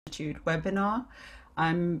Institute webinar.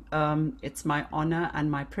 It's my honor and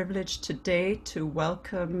my privilege today to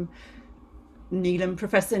welcome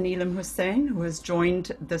Professor Neelam Hussain, who has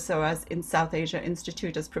joined the SOAS in South Asia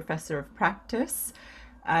Institute as Professor of Practice.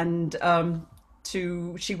 And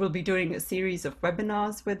she will be doing a series of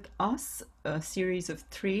webinars with us, a series of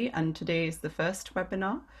 3, and today is the first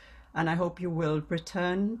webinar. And I hope you will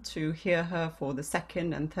return to hear her for the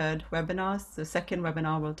second and third webinars. The second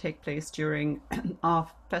webinar will take place during our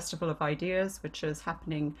Festival of Ideas, which is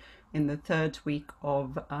happening in the 3rd week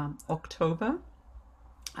of October.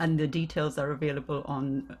 And the details are available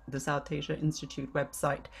on the South Asia Institute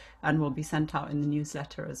website and will be sent out in the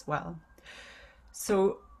newsletter as well.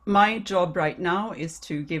 So my job right now is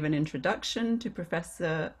to give an introduction to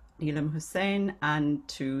Professor Neelam Hussain and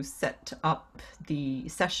to set up the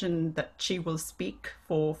session that she will speak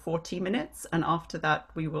for 40 minutes. And after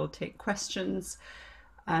that, we will take questions.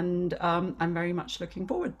 And I'm very much looking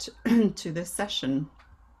forward to this session.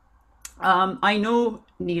 I know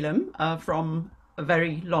Neelam from a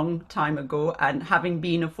very long time ago, and having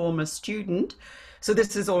been a former student, so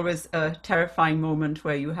this is always a terrifying moment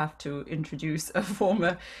where you have to introduce a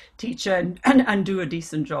former teacher and do a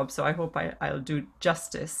decent job. So I hope I'll do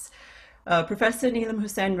justice. Professor Neelam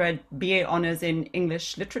Hussain read BA Honours in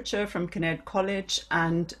English Literature from Kinnaird College,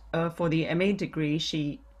 and for the MA degree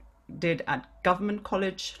she did at Government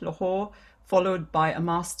College, Lahore, followed by a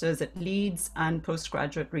master's at Leeds and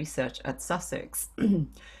postgraduate research at Sussex.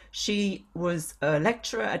 She was a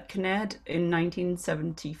lecturer at Kinnaird in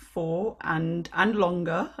 1974 and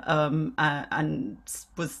longer, and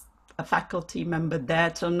was a faculty member there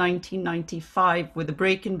till 1995, with a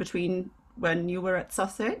break in between when you were at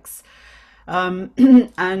Sussex. After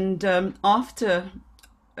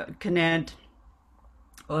Kinnaird,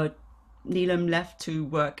 Neelam left to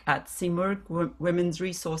work at CIMURG, Women's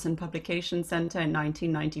Resource and Publication Centre, in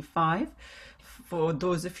 1995. For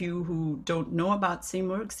those of you who don't know about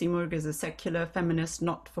CIMURG, CIMURG is a secular feminist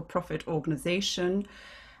not-for-profit organization,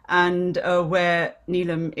 and where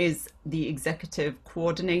Neelam is the executive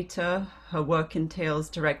coordinator. Her work entails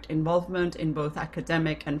direct involvement in both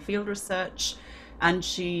academic and field research, and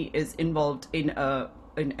she is involved in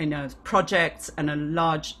projects and a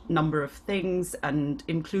large number of things, and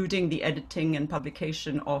including the editing and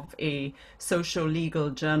publication of a social-legal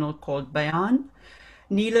journal called Bayan.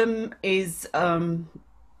 Neelam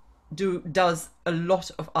does a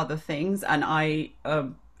lot of other things, and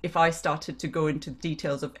if I started to go into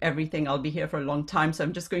details of everything, I'll be here for a long time, so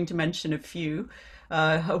I'm just going to mention a few.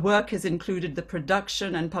 Her work has included the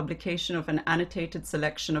production and publication of an annotated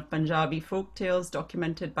selection of Punjabi folktales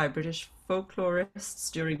documented by British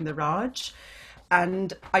folklorists during the Raj.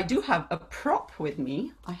 And I do have a prop with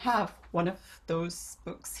me. I have one of those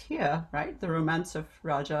books here, right? The Romance of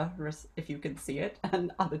Raja, if you can see it,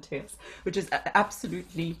 and Other Tales, which is an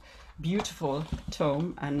absolutely beautiful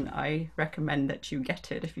tome, and I recommend that you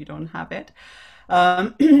get it if you don't have it.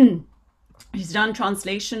 He's done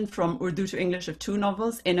translation from Urdu to English of 2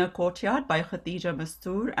 novels, Inner Courtyard by Khatija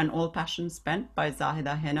Mastoor and All Passion Spent by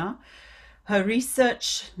Zahida Henna. Her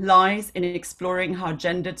research lies in exploring how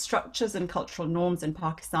gendered structures and cultural norms in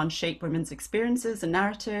Pakistan shape women's experiences and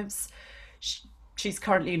narratives. She's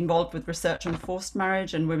currently involved with research on forced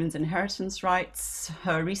marriage and women's inheritance rights.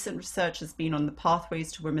 Her recent research has been on the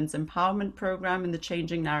Pathways to Women's Empowerment program in the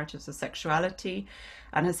changing narratives of sexuality,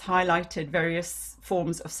 and has highlighted various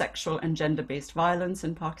forms of sexual and gender-based violence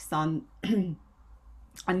in Pakistan.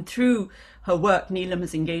 And through her work, Neelam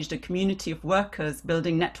has engaged a community of workers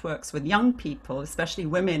building networks with young people, especially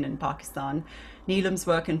women in Pakistan. Neelam's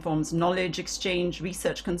work informs knowledge exchange,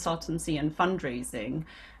 research consultancy, and fundraising.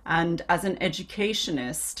 And as an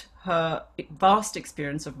educationist, her vast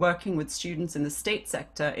experience of working with students in the state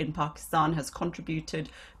sector in Pakistan has contributed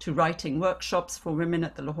to writing workshops for women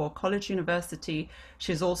at the Lahore College University.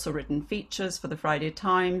 She has also written features for the Friday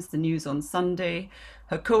Times, the News on Sunday.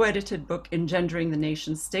 Her co-edited book, Engendering the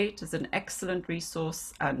Nation State, is an excellent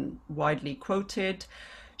resource and widely quoted.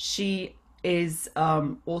 She is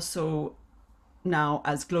also now,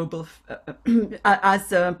 as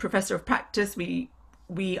as a professor of practice, we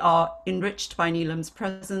are enriched by Neelam's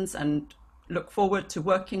presence and look forward to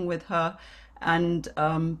working with her and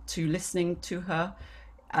to listening to her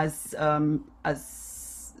as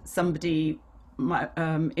somebody.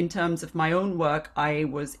 In terms of my own work, I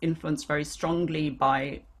was influenced very strongly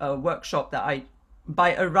by a workshop that I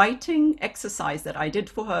by a writing exercise that I did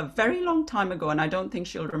for her a very long time ago, and I don't think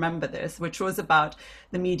she'll remember this, which was about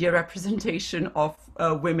the media representation of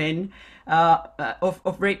women,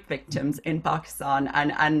 of rape victims in Pakistan,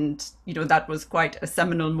 and that was quite a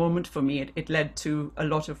seminal moment for me. It led to a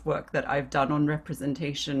lot of work that I've done on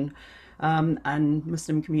representation and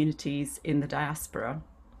Muslim communities in the diaspora.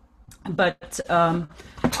 But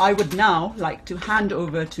I would now like to hand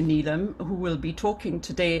over to Neelam, who will be talking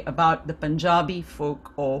today about the Punjabi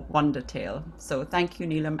folk or wonder tale. So thank you,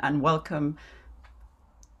 Neelam, and welcome.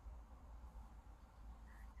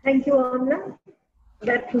 Thank you, Amna.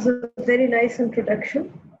 That was a very nice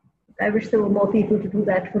introduction. I wish there were more people to do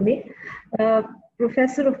that for me.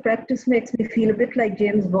 Professor of practice makes me feel a bit like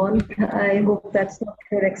James Bond. I hope that's not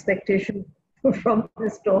your expectation from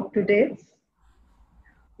this talk today,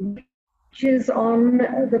 which is on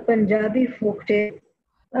the Punjabi folktale.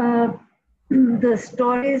 The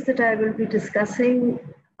stories that I will be discussing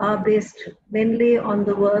are based mainly on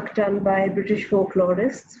the work done by British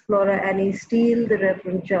folklorists, Flora Annie Steele, the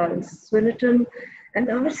Reverend Charles Swinnerton, and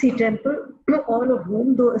R.C. Temple, all of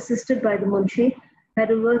whom, though assisted by the Munshi, had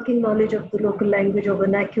a working knowledge of the local language or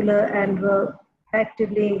vernacular and were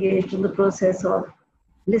actively engaged in the process of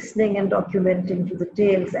listening and documenting to the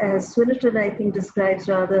tales, as Swinnerton, I think, describes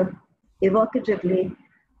rather evocatively,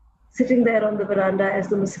 sitting there on the veranda as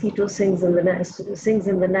the mosquito sings in the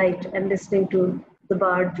night and listening to the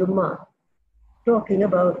bard Jumma talking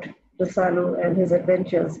about Rasalu and his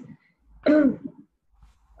adventures.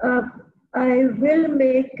 I will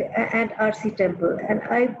make, and R.C. Temple, and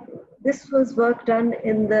this was work done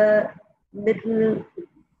in the middle,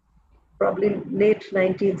 probably late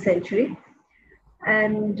 19th century.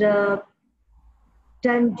 And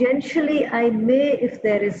tangentially, I may, if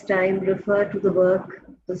there is time, refer to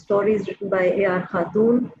the stories written by A.R.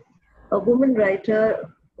 Khatun, a woman writer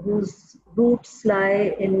whose roots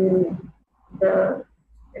lie in the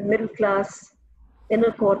middle class,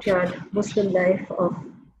 inner courtyard Muslim life of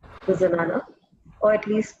the Zanana, or at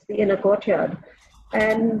least the inner courtyard.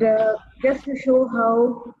 And just to show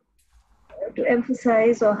how, to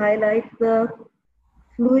emphasize or highlight the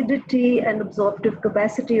fluidity and absorptive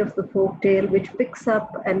capacity of the folktale, which picks up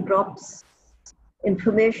and drops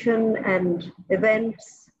information and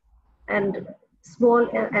events and small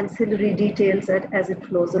ancillary details as it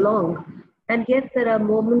flows along. And yet there are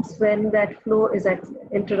moments when that flow is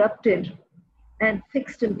interrupted and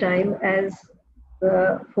fixed in time, as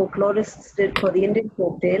the folklorists did for the Indian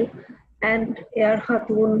folktale, and A.R.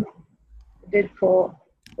 Khatun did for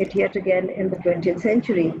it yet again in the 20th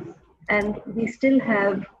century. And we still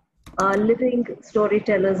have living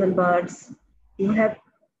storytellers and bards who have,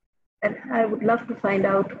 and I would love to find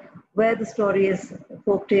out where the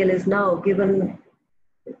folktale is now, given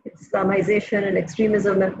Islamization and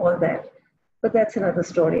extremism and all that. But that's another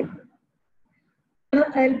story.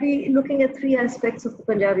 I'll be looking at three aspects of the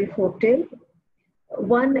Punjabi folktale.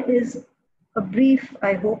 One is a brief,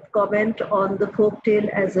 I hope, comment on the folktale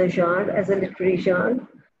as a genre, as a literary genre.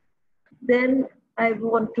 Then I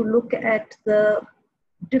want to look at the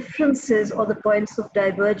differences or the points of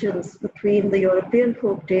divergence between the European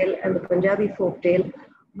folktale and the Punjabi folktale,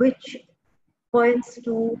 which points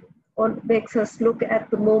to or makes us look at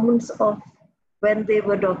the moments of when they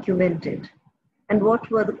were documented and what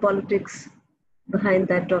were the politics behind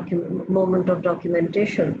that moment of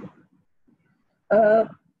documentation.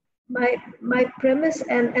 My premise,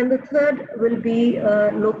 and the third will be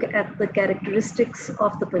a look at the characteristics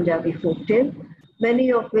of the Punjabi folktale,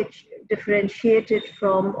 many of which differentiate it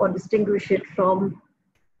from or distinguish it from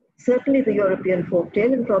certainly the European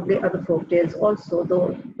folktale and probably other folktales also,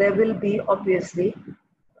 though there will be obviously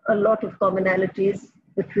a lot of commonalities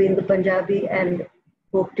between the Punjabi and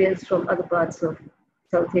folktales from other parts of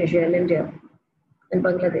South Asia and India and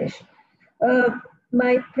Bangladesh.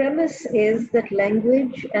 My premise is that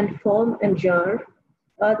language and form and genre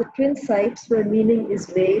are the twin sites where meaning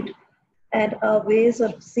is made and our ways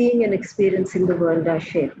of seeing and experiencing the world are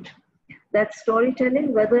shaped. That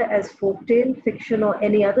storytelling, whether as folktale, fiction, or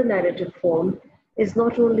any other narrative form, is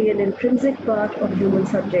not only an intrinsic part of human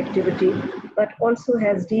subjectivity, but also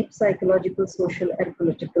has deep psychological, social, and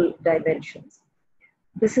political dimensions.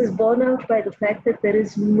 This is borne out by the fact that there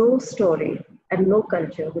is no story and no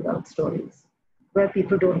culture without stories, where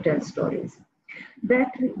people don't tell stories.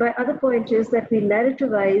 That, my other point is that we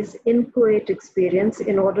narrativize inchoate experience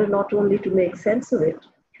in order not only to make sense of it,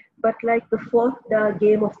 but like the fourth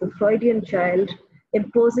game of the Freudian child,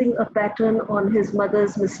 imposing a pattern on his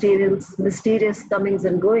mother's mysterious comings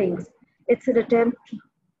and goings. It's an attempt,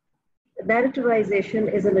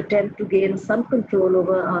 narrativization is an attempt to gain some control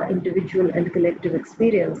over our individual and collective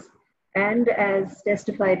experience. And as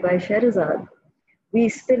testified by Sherazad, we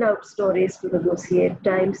spin out stories to negotiate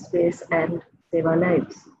time, space, and save our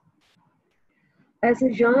lives. As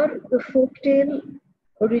a genre, the folktale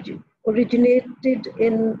originated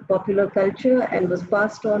in popular culture and was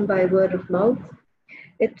passed on by word of mouth.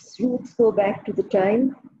 Its roots go back to a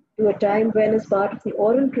time when, as part of the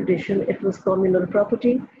oral tradition, it was communal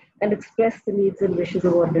property and expressed the needs and wishes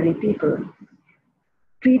of ordinary people.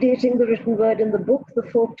 Predating the written word in the book, the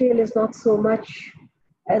folktale is not so much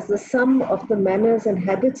as the sum of the manners and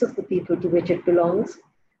habits of the people to which it belongs,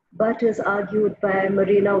 but as argued by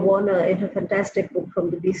Marina Warner in her fantastic book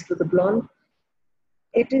From the Beast to the Blonde,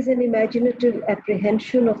 it is an imaginative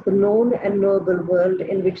apprehension of the known and knowable world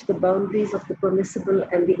in which the boundaries of the permissible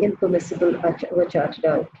and the impermissible were charted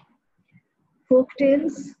out.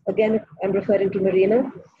 Folktales, again, I'm referring to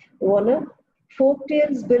Marina Warner,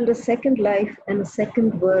 folktales build a second life and a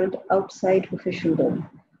second world outside officialdom,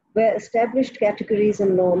 where established categories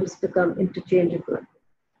and norms become interchangeable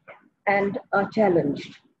and are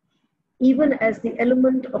challenged, even as the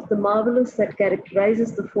element of the marvelous that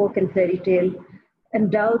characterizes the folk and fairy tale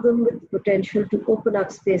endow them with the potential to open up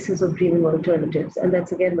spaces of dreaming alternatives. And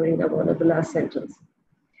that's again Marina Warner, the last sentence.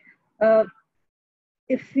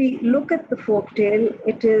 If we look at the folktale,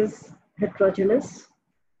 it is heterogeneous,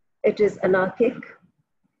 it is anarchic,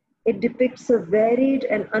 it depicts a varied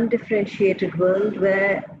and undifferentiated world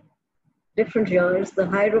where different genres, the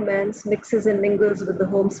high romance mixes and mingles with the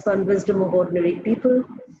homespun wisdom of ordinary people,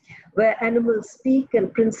 where animals speak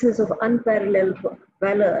and princes of unparalleled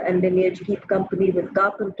valor and lineage keep company with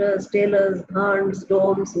carpenters, tailors, bharns,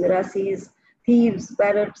 domes, mirasis, thieves,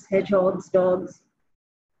 parrots, hedgehogs, dogs,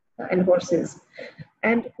 and horses,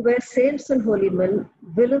 and where saints and holy men,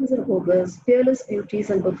 villains and ogres, fearless beauties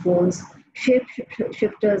and buffoons,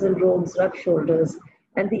 shapeshifters and rogues rub shoulders,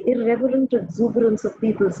 and the irreverent exuberance of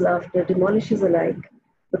people's laughter demolishes alike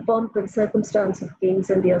the pomp and circumstance of kings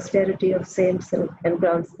and the austerity of saints and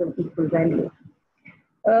grants them equal value.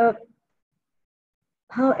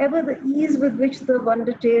 However, the ease with which the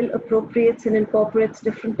wonder tale appropriates and incorporates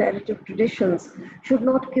different narrative traditions should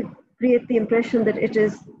not create the impression that it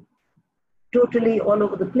is totally all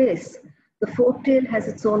over the place. The folktale has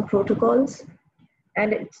its own protocols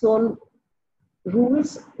and its own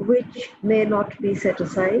rules which may not be set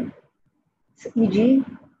aside, e.g.,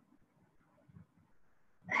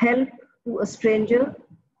 help to a stranger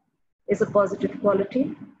is a positive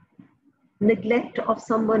quality. Neglect of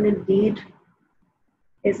someone in need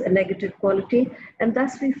is a negative quality. And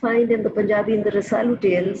thus we find in the Punjabi, in the Rasalu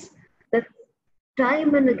tales, that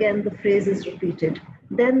time and again the phrase is repeated.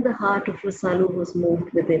 Then the heart of Rasalu was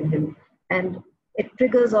moved within him. And it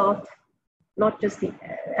triggers off not just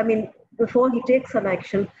before he takes some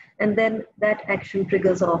action, and then that action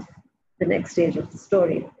triggers off the next stage of the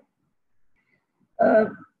story.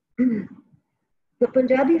 The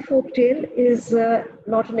Punjabi folktale is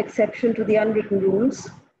not an exception to the unwritten rules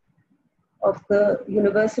of the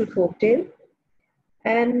universal folktale,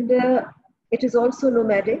 and it is also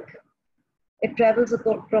nomadic. It travels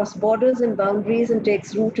across borders and boundaries and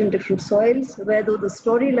takes root in different soils, where though the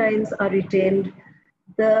storylines are retained,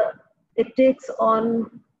 it takes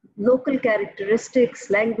on local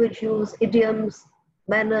characteristics, language use, idioms,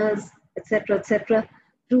 manners, etc.,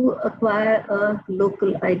 to acquire a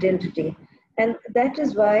local identity. And that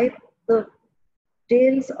is why the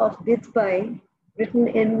tales of Vidpai, written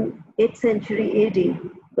in 8th century AD,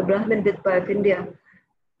 the Brahmin Vidpai of India,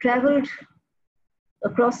 traveled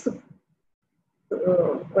across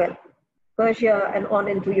Persia and on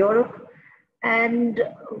into Europe, and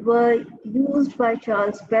were used by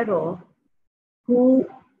Charles Perrault, who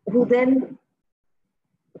then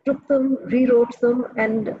took them, rewrote them,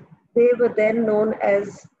 and they were then known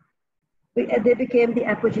as, they became the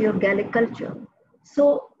apogee of Gallic culture.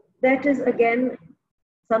 So that is again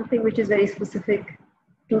something which is very specific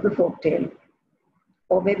to the folktale,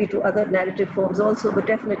 or maybe to other narrative forms also, but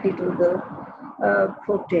definitely to the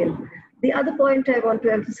folktale. The other point I want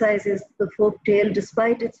to emphasize is the folktale,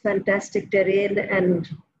 despite its fantastic terrain and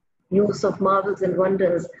use of marvels and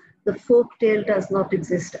wonders, the folktale does not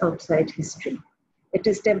exist outside history. It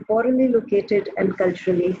is temporally located and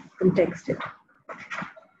culturally contexted.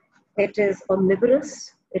 It is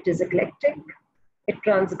omnivorous, it is eclectic, it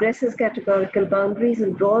transgresses categorical boundaries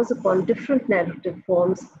and draws upon different narrative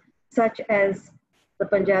forms, such as the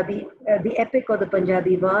epic or the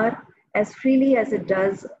Punjabi war, as freely as it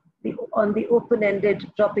does on the open-ended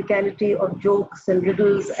tropicality of jokes and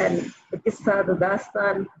riddles and the qissa, the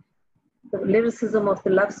dastan, the lyricism of the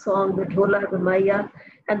love song, the dhola, the maya,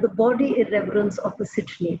 and the body irreverence of the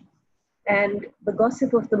sichni. and the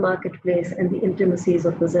gossip of the marketplace and the intimacies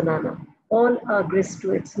of the zanana. All are grist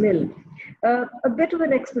to its mill. A bit of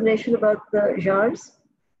an explanation about the genres.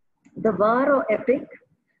 The var or epic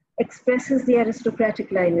expresses the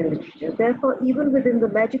aristocratic line in literature. Therefore, even within the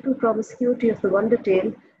magical promiscuity of the wonder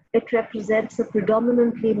tale, it represents a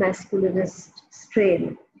predominantly masculinist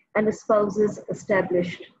strain and espouses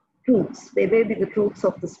established truths. They may be the truths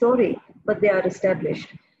of the story, but they are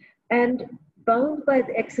established. And bound by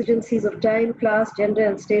the exigencies of time, class, gender,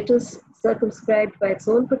 and status, circumscribed by its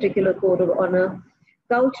own particular code of honor,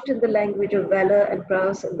 couched in the language of valor and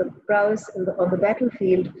prowess, on the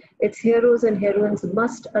battlefield, its heroes and heroines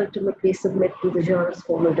must ultimately submit to the genre's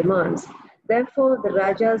formal demands. Therefore, the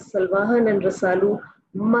Rajas Salvahan and Rasalu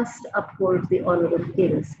must uphold the honor of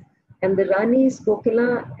kings, and the Ranis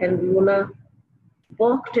Kokila and Luna,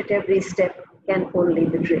 balked at every step, can only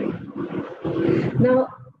betray. Now,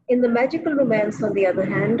 in the magical romance, on the other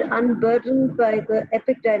hand, unburdened by the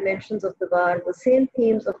epic dimensions of the var, the same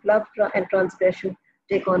themes of love and transgression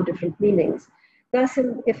take on different meanings. Thus,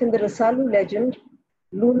 if in the Rasalu legend,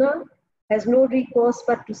 Luna has no recourse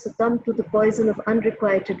but to succumb to the poison of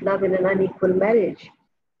unrequited love in an unequal marriage,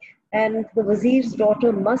 and the Wazir's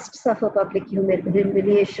daughter must suffer public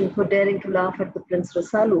humiliation for daring to laugh at the Prince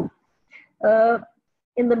Rasalu.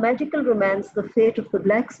 In the magical romance, the fate of the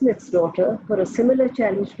blacksmith's daughter, for a similar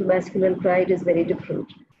challenge to masculine pride, is very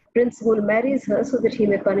different. Prince Gul marries her so that he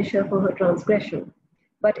may punish her for her transgression,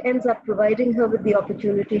 but ends up providing her with the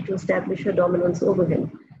opportunity to establish her dominance over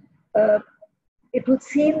him. It would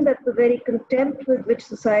seem that the very contempt with which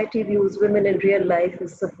society views women in real life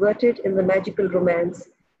is subverted in the magical romance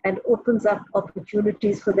and opens up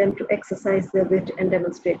opportunities for them to exercise their wit and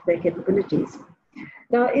demonstrate their capabilities.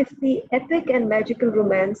 Now, if the epic and magical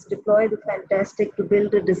romance deploy the fantastic to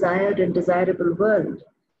build a desired and desirable world,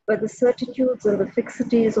 where the certitudes and the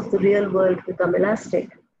fixities of the real world become elastic,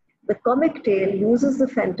 the comic tale uses the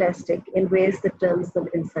fantastic in ways that turns them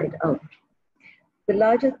inside out. The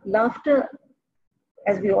larger laughter,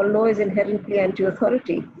 as we all know, is inherently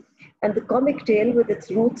anti-authority, and the comic tale, with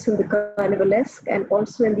its roots in the carnivalesque and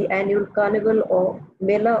also in the annual carnival or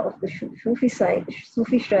mela of the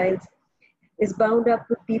Sufi shrines, is bound up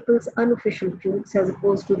with people's unofficial truths as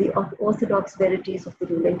opposed to the orthodox verities of the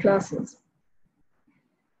ruling classes.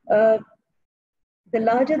 The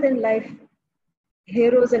larger-than-life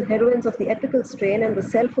heroes and heroines of the epical strain and the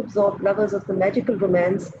self-absorbed lovers of the magical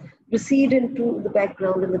romance recede into the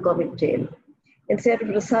background in the comic tale. Instead of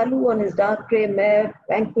Rasalu on his dark grey mare,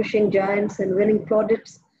 vanquishing giants and winning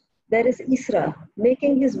plaudits, there is Isra,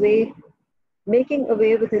 making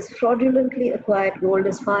away with his fraudulently acquired gold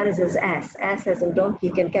as far as his ass as in donkey,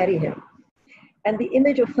 can carry him. And the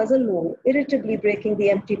image of Fazal irritably breaking the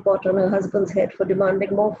empty pot on her husband's head for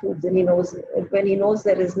demanding more food than when he knows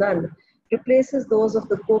there is none, replaces those of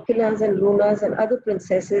the Kokilas and Lunas and other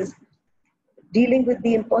princesses dealing with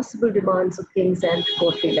the impossible demands of kings and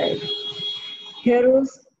courtly life.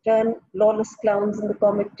 Heroes turn lawless clowns in the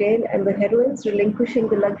comic tale, and the heroines, relinquishing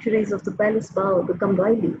the luxuries of the palace bower, become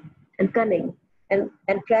wily and cunning and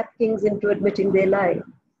trap kings into admitting they lie.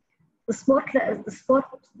 The spotlight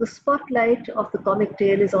of the comic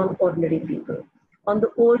tale is on ordinary people, on the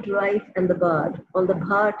old rife and the bard, on the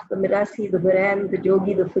bhat, the mirasi, the baran, the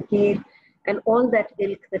jogi, the fakir, and all that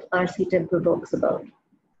ilk that R.C. Temple talks about.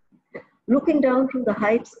 Looking down from the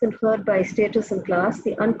heights conferred by status and class,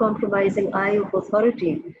 the uncompromising eye of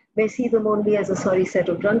authority may see them only as a sorry set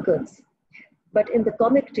of drunkards. But in the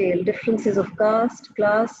comic tale, differences of caste,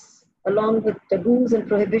 class, along with taboos and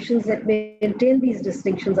prohibitions that maintain these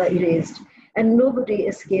distinctions are erased, and nobody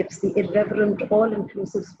escapes the irreverent,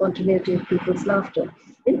 all-inclusive spontaneity of people's laughter,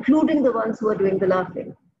 including the ones who are doing the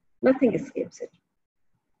laughing. Nothing escapes it.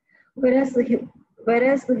 Whereas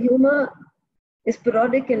the humor is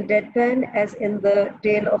parodic and deadpan, as in the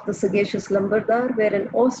tale of the sagacious Lambardar, where an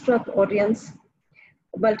awestruck audience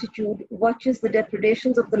multitude watches the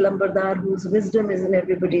depredations of the Lambardar, whose wisdom is in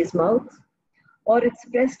everybody's mouth, or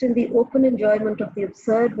expressed in the open enjoyment of the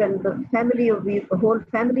absurd when a whole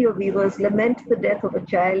family of weavers lament the death of a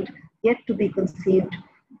child yet to be conceived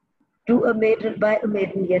by a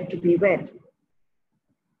maiden yet to be wed.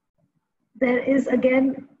 There's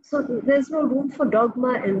no room for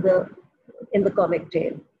dogma in the comic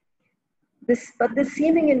tale. But this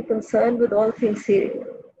seeming inconcern with all things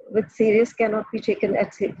serious cannot be taken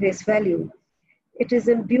at face value. It is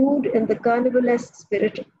imbued in the carnivalesque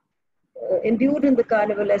spirit.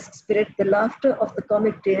 The laughter of the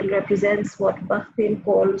comic tale represents what Bakhtin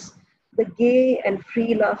calls the gay and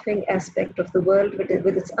free laughing aspect of the world with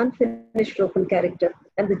its unfinished open character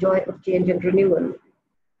and the joy of change and renewal.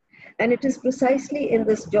 And it is precisely in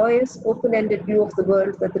this joyous, open-ended view of the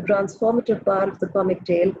world that the transformative power of the comic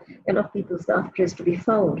tale and of people's laughter is to be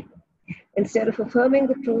found. Instead of affirming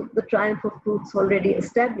the truth, the triumph of truths already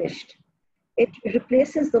established, it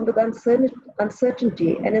replaces them with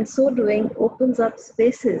uncertainty, and in so doing opens up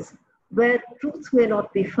spaces where truths may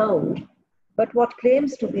not be found, but what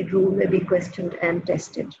claims to be true may be questioned and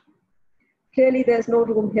tested. Clearly, there's no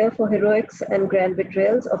room here for heroics and grand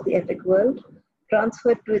betrayals of the epic world.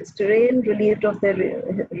 Transferred to its terrain, relieved of their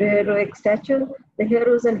heroic stature, the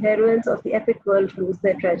heroes and heroines of the epic world lose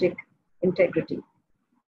their tragic integrity.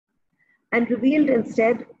 And revealed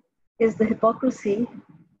instead is the hypocrisy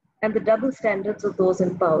and the double standards of those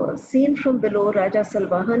in power. Seen from below, Raja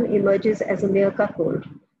Salvahan emerges as a mere cuckold,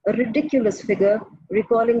 a ridiculous figure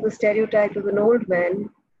recalling the stereotype of an old man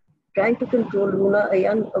trying to control Luna,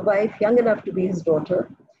 a wife young enough to be his daughter.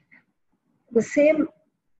 The same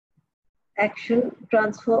action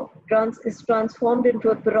is transformed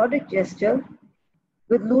into a parodic gesture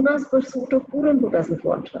with Luna's pursuit of Puran, who doesn't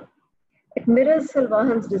want her. It mirrors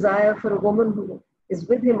Salvahan's desire for a woman who is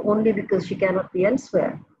with him only because she cannot be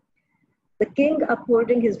elsewhere. The king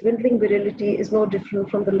upholding his dwindling virility is no different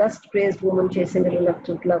from the lust-crazed woman chasing a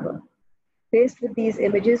reluctant lover. Faced with these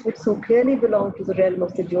images, which so clearly belong to the realm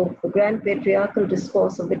of the joke, the grand patriarchal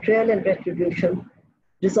discourse of betrayal and retribution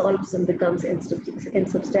dissolves and becomes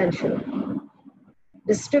insubstantial.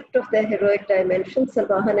 Stripped of their heroic dimension,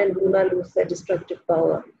 Salvahan and Luna lose their destructive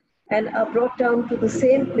power and are brought down to the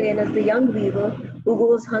same plane as the young weaver who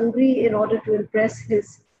goes hungry in order to impress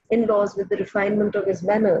his in-laws with the refinement of his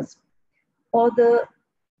manners, or the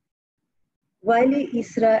wily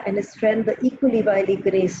Isra and his friend, the equally wily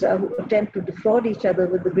Ganesra, who attempt to defraud each other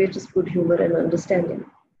with the greatest good humor and understanding.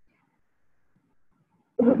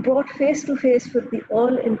 Brought face to face with the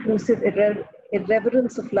all-inclusive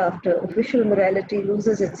irreverence of laughter, official morality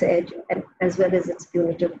loses its edge as well as its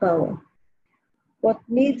punitive power. What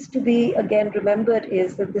needs to be again remembered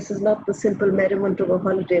is that this is not the simple merriment of a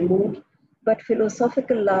holiday mood, but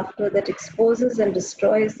philosophical laughter that exposes and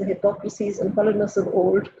destroys the hypocrisies and hollowness of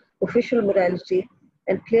old official morality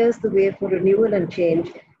and clears the way for renewal and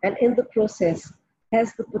change, and in the process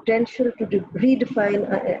has the potential to redefine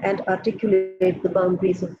and articulate the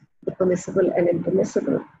boundaries of the permissible and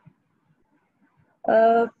impermissible.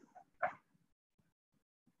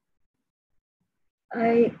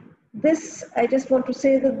 I just want to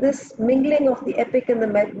say that this mingling of the epic and the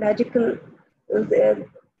magical,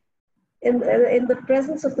 in the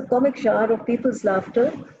presence of the comic genre of people's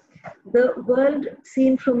laughter, the world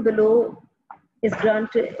seen from below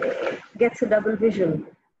gets a double vision,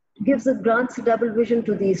 grants a double vision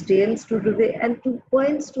to these tales and to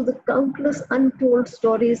points to the countless untold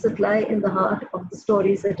stories that lie in the heart of the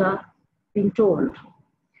stories that are being told.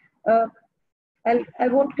 I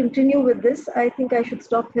won't continue with this. I think I should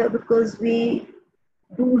stop here because we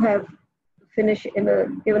do have to finish in a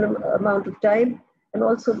given amount of time, and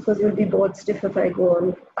also because we'll be bored stiff if I go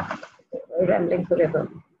on rambling forever.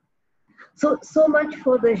 So much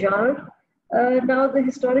for the genre. Now the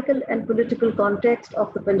historical and political context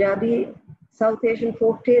of the Punjabi South Asian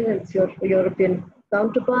folktale and its European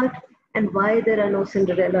counterpart, and why there are no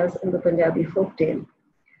Cinderellas in the Punjabi folktale.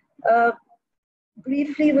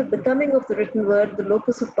 Briefly, with the coming of the written word, the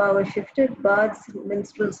locus of power shifted, bards and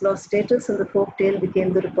minstrels lost status, and the folktale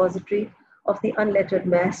became the repository of the unlettered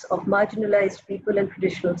mass of marginalized people and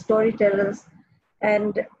traditional storytellers,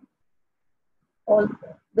 and all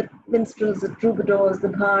the minstrels, the troubadours, the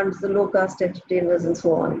bhands, the low-caste entertainers, and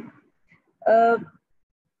so on.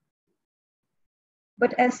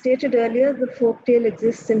 But as stated earlier, the folktale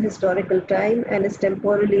exists in historical time and is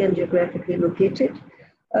temporally and geographically located.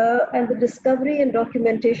 And the discovery and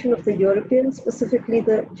documentation of the European, specifically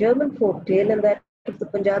the German folktale, and that of the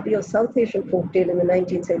Punjabi or South Asian folktale in the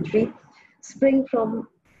 19th century, spring from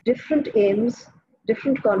different aims,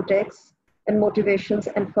 different contexts and motivations,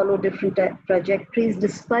 and follow different trajectories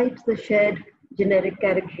despite the shared generic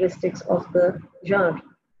characteristics of the genre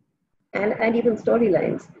and even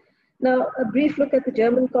storylines. Now, a brief look at the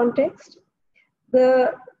German context.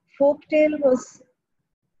 The folktale was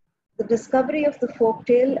the discovery of the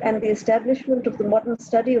folktale and the establishment of the modern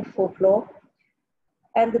study of folklore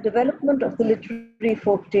and the development of the literary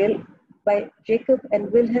folktale by Jacob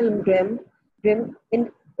and Wilhelm Grimm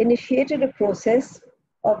initiated a process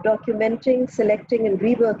of documenting, selecting, and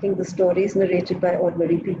reworking the stories narrated by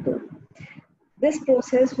ordinary people. This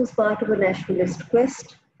process was part of a nationalist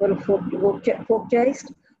quest for a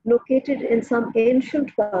folkgeist located in some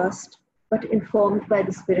ancient past, but informed by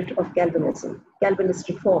the spirit of Calvinism, Calvinist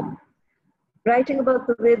reform. Writing about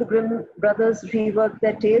the way the Grimm brothers reworked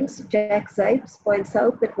their tales, Jack Zipes points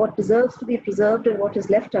out that what deserves to be preserved and what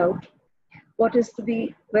is left out, what is to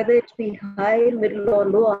be, whether it be high, middle, or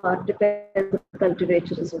low art, depends on the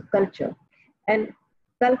cultivators of culture. And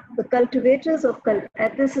the cultivators of culture,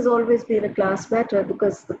 and this has always been a class matter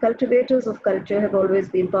because the cultivators of culture have always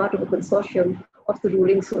been part of a consortium of the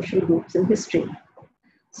ruling social groups in history.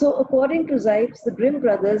 So, according to Zipes, the Grimm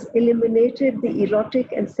brothers eliminated the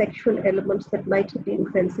erotic and sexual elements that might have been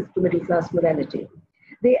offensive to middle class morality.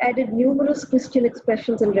 They added numerous Christian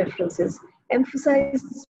expressions and references,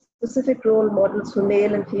 emphasized specific role models for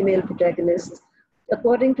male and female protagonists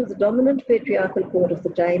according to the dominant patriarchal code of the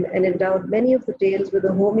time, and endowed many of the tales with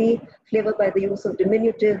a homey flavor by the use of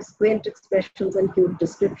diminutives, quaint expressions, and cute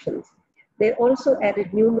descriptions. They also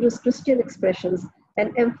added numerous Christian expressions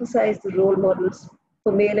and emphasized the role models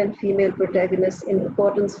for male and female protagonists in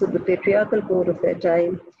accordance with the patriarchal code of their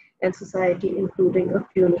time and society, including a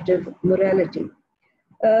punitive morality.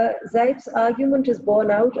 Zipes' argument is borne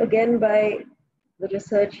out again by the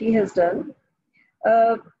research he has done.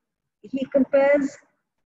 He compares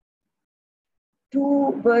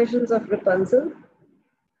two versions of Rapunzel,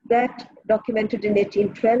 that documented in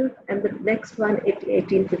 1812 and the next one in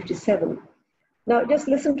 1857. Now, just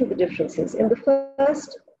listen to the differences. In the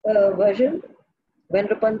first version, when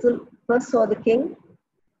Rapunzel first saw the king,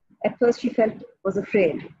 at first she was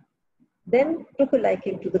afraid, then took a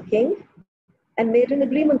liking to the king and made an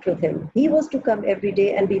agreement with him. He was to come every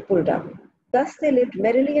day and be pulled up. Thus they lived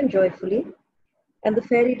merrily and joyfully, and the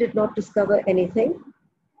fairy did not discover anything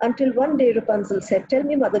until one day Rapunzel said, "Tell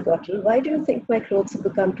me, Mother Gothel, why do you think my clothes have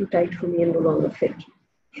become too tight for me and no longer fit?"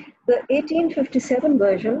 The 1857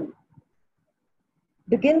 version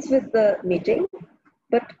begins with the meeting,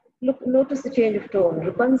 but notice the change of tone.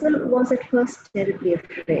 Rapunzel was at first terribly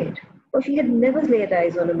afraid, for she had never laid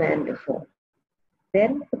eyes on a man before.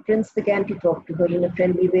 Then the prince began to talk to her in a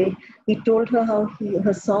friendly way. He told her how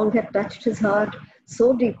her song had touched his heart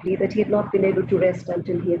so deeply that he had not been able to rest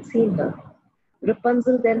until he had seen her.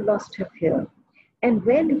 Rapunzel then lost her fear. And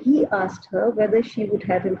when he asked her whether she would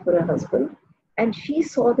have him for a husband, and she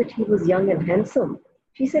saw that he was young and handsome,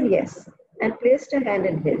 she said yes, and placed her hand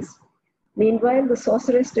in his. Meanwhile, the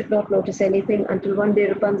sorceress did not notice anything until one day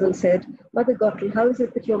Rapunzel said, "Mother Gothel, how is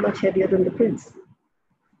it that you're much heavier than the prince?"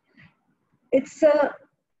 It's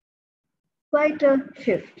quite a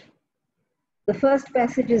shift. The first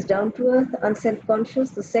passage is down to earth,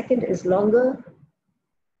 unself-conscious. The second is longer,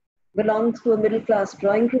 belongs to a middle-class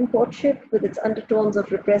drawing room courtship with its undertones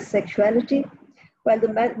of repressed sexuality, while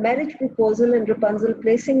the marriage proposal and Rapunzel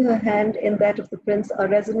placing her hand in that of the prince are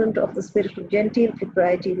resonant of the spirit of genteel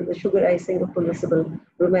propriety with the sugar icing of permissible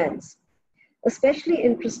romance. Especially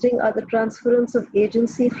interesting are the transference of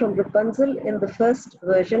agency from Rapunzel in the first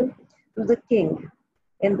version to the king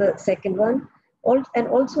in the second one, and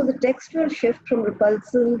also the textual shift from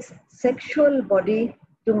Rapunzel's sexual body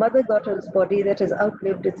to Mother Gothel's body that has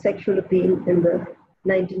outlived its sexual appeal in the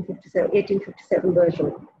 1857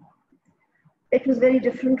 version. It was very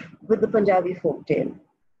different with the Punjabi folktale.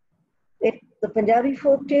 The Punjabi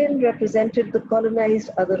folktale represented the colonized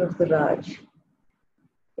other of the Raj.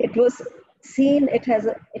 It was seen, it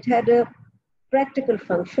had a practical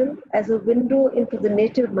function as a window into the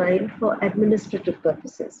native mind for administrative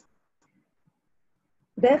purposes.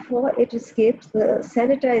 Therefore, it escaped the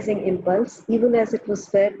sanitizing impulse, even as it was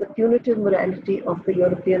spared the punitive morality of the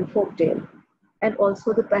European folktale, and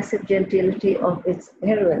also the passive gentility of its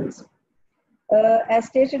heroines. As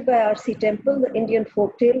stated by R.C. Temple, the Indian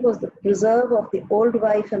folktale was the preserve of the old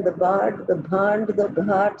wife and the bard, the bhand, the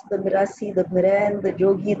ghat, the mirasi, the bharan, the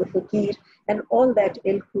jogi, the fakir, and all that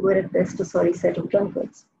ilk who were at best a sorry set of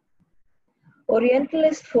drunkards.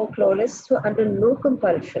 Orientalist folklorists were under no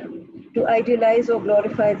compulsion to idealize or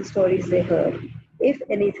glorify the stories they heard. If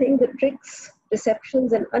anything, the tricks,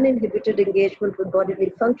 deceptions, and uninhibited engagement with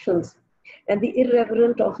bodily functions and the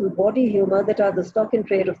irreverent, often bawdy humor that are the stock in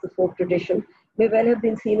trade of the folk tradition may well have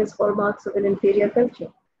been seen as hallmarks of an inferior culture.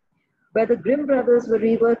 Where the Grimm brothers were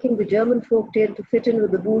reworking the German folktale to fit in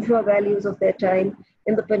with the bourgeois values of their time,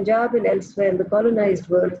 in the Punjab and elsewhere in the colonized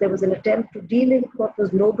world, there was an attempt to delink what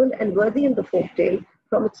was noble and worthy in the folktale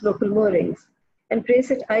from its local moorings, and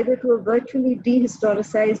trace it either to a virtually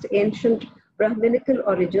dehistoricized ancient Brahminical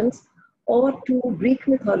origins or to Greek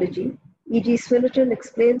mythology. E.g. Swinnerton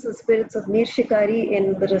explains the spirits of Mir Shikari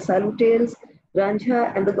in the Rasalu tales,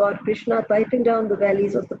 Ranjha and the god Krishna piping down the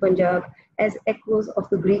valleys of the Punjab as echoes of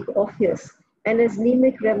the Greek Orpheus and as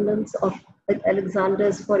anemic remnants of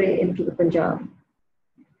Alexander's foray into the Punjab.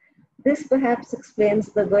 This perhaps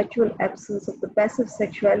explains the virtual absence of the passive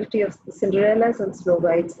sexuality of the Cinderellas and Snow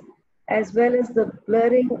Whites, as well as the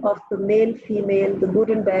blurring of the male-female, the good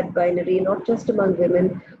and bad binary, not just among women,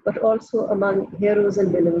 but also among heroes and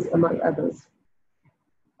villains, among others.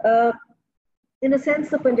 Uh, in a sense,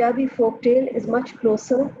 the Punjabi folktale is much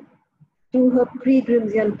closer to her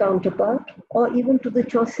pre-Grimsian counterpart, or even to the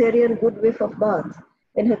Chaucerian good whiff of Bath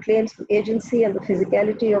in her claims to agency and the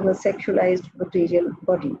physicality of her sexualized material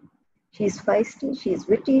body. She's feisty, she's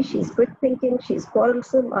witty, she's quick-thinking, she's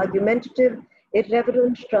quarrelsome, argumentative,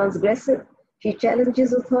 irreverent, transgressive. She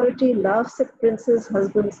challenges authority, laughs at princes,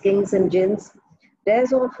 husbands, kings, and jinns,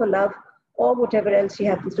 dares on for love, or whatever else she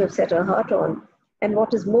happens to have set her heart on. And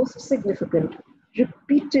what is most significant,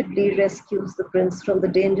 repeatedly rescues the prince from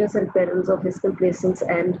the dangers and perils of his complacence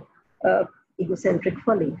and egocentric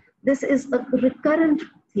folly. This is a recurrent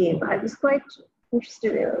theme. I was quite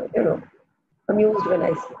interested, amused when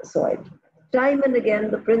I saw it. Time and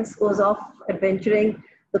again, the prince goes off adventuring.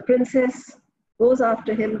 The princess goes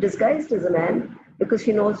after him disguised as a man because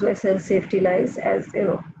she knows where her safety lies, and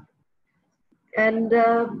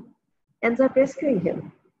ends up rescuing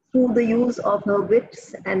him through the use of her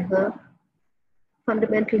wits and her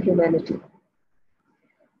fundamental humanity.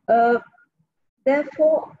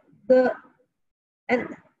 Therefore, the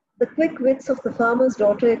quick wits of the farmer's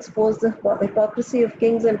daughter expose the hypocrisy of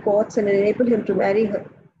kings and courts and enable her to marry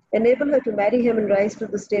him and rise to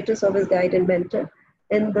the status of his guide and mentor.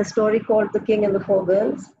 In the story called The King and the Four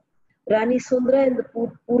Girls, Rani Sundra in the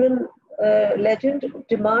Puran legend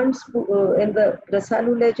demands, in the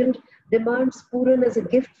Rasalu legend, demands Puran as a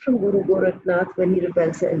gift from Guru Gorakhnath when he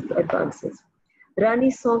rebels and advances.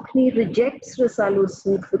 Rani Sonkni rejects Rasalu's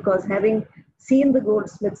suit because, having seen the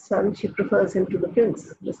goldsmith's son, she prefers him to the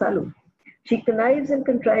prince, Rasalu. She connives and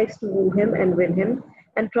contrives to woo him and win him,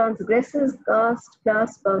 and transgresses caste,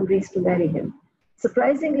 class boundaries to marry him.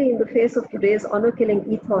 Surprisingly, in the face of today's honor-killing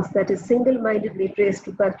ethos that is single-mindedly traced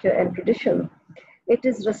to culture and tradition, it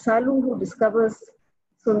is Rasalu who discovers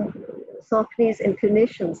Sonkni's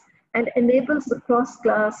inclinations and enables the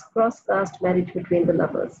cross-caste marriage between the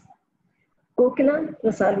lovers. Kokila,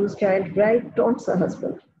 Rasalu's child bride, taunts her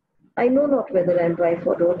husband. I know not whether I am wife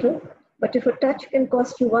or daughter, but if a touch can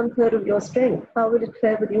cost you 1/3 of your strength, how will it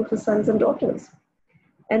fare with you for sons and daughters?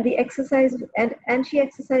 And she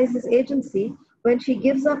exercises agency when she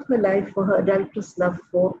gives up her life for her adulterous love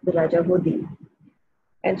for the Raja Hodi.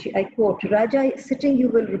 And I quote, Raja, sitting you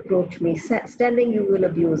will reproach me, standing you will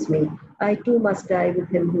abuse me. I too must die with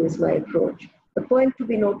him who is my approach. The point to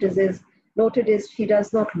be noted is she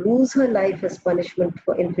does not lose her life as punishment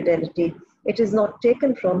for infidelity. It is not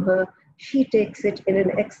taken from her. She takes it in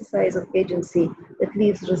an exercise of agency that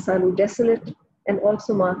leaves Rasalu desolate and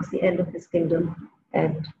also marks the end of his kingdom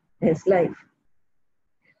and his life.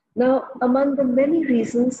 Now, among the many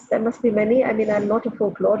reasons, there must be many, I mean, I'm not a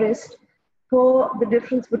folklorist, for the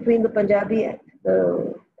difference between the Punjabi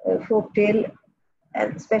folk tale,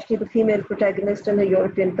 and especially the female protagonist and her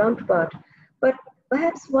European counterpart. But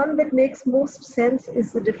perhaps one that makes most sense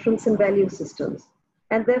is the difference in value systems,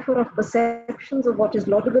 and therefore of perceptions of what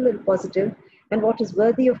is laudable and positive and what is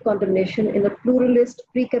worthy of condemnation in a pluralist,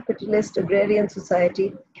 pre-capitalist agrarian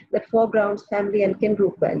society that foregrounds family and kin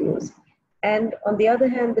group values. And on the other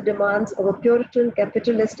hand, the demands of a Puritan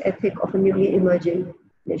capitalist ethic of a newly emerging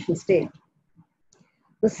nation state.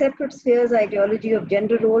 The separate spheres ideology of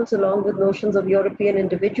gender roles, along with notions of European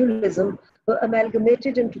individualism, were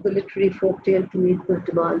amalgamated into the literary folktale to meet the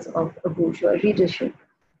demands of a bourgeois readership.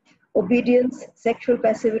 Obedience, sexual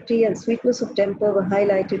passivity, and sweetness of temper were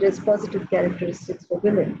highlighted as positive characteristics for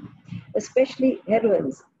women, especially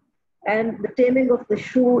heroines. And the taming of the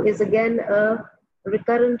shrew is again a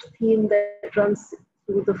recurrent theme that runs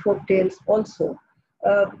through the folktales also.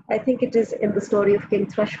 I think it is in the story of King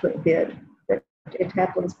Thrushbeard that it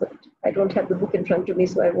happens, but I don't have the book in front of me,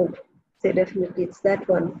 so I won't say definitely it's that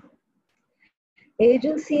one.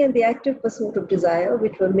 Agency and the active pursuit of desire,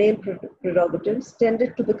 which were male prerogatives,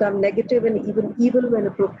 tended to become negative and even evil when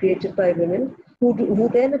appropriated by women, who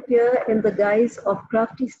then appear in the guise of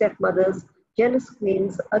crafty stepmothers, jealous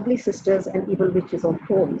queens, ugly sisters, and evil witches on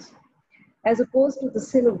thrones. As opposed to the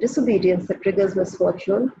sin of disobedience that triggers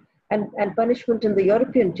misfortune and punishment in the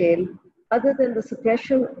European tale, other than the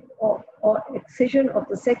suppression or excision of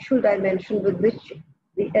the sexual dimension with which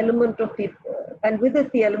the element of people, and with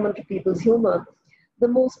it the element of people's humor, the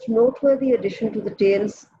most noteworthy addition to the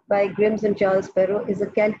tales by Grimm's and Charles Perrault is a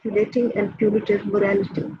calculating and punitive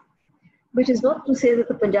morality, which is not to say that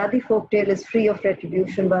the Punjabi folktale is free of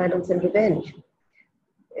retribution, violence, and revenge.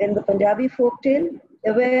 In the Punjabi folktale,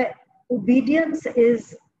 where obedience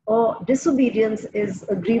is or disobedience is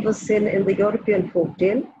a grievous sin in the European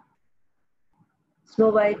folktale, Snow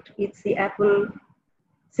White eats the apple,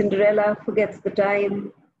 Cinderella forgets the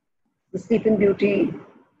time, the Sleeping Beauty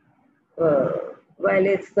uh,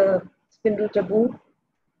 violates the spindle taboo.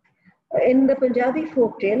 In the Punjabi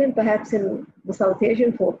folktale, and perhaps in the South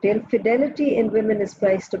Asian folktale, fidelity in women is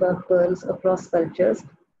priced above pearls across cultures.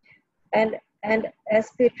 And as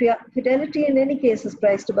fidelity in any case is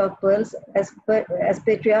priced above pearls, as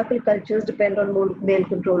patriarchal cultures depend on male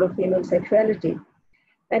control of female sexuality.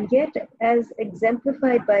 And yet, as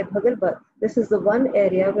exemplified by Bhagalbat, this is the one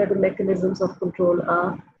area where the mechanisms of control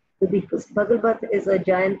are the weakest. Bhagalbat is a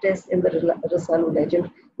giantess in the Rasalu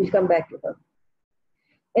legend. We'll come back to her.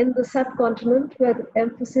 In the subcontinent, where the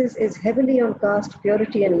emphasis is heavily on caste,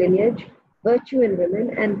 purity, and lineage, virtue in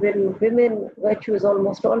women, and when women, virtue is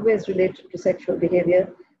almost always related to sexual behavior,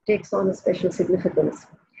 takes on a special significance.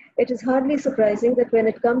 It is hardly surprising that when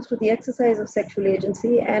it comes to the exercise of sexual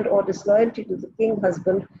agency and or disloyalty to the king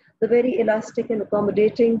husband, the very elastic and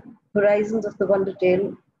accommodating horizons of the wonder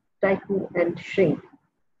tale tighten and shrink.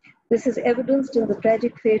 This is evidenced in the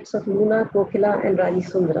tragic fates of Luna, Kokila, and Rani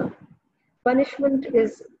Sundara. Punishment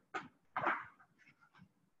is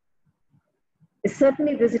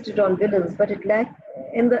certainly visited on villains, but it lacks,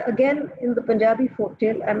 in the Punjabi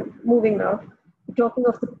folktale, I'm moving now, talking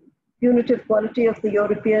of the punitive quality of the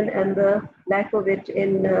European and the lack of it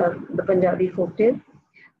in the Punjabi folktale.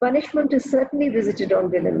 Punishment is certainly visited on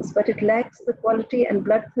villains, but it lacks the quality and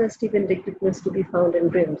bloodthirsty vindictiveness to be found in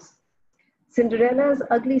Grimm's. Cinderella's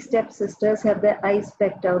ugly stepsisters have their eyes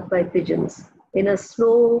pecked out by pigeons in a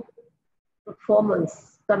slow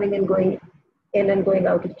performance, coming and going in and going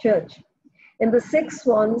out of church. In the Six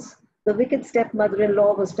Swans, the wicked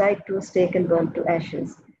stepmother-in-law was tied to a stake and burnt to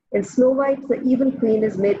ashes. In Snow White, the evil queen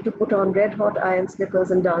is made to put on red-hot iron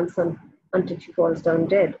slippers and dance until she falls down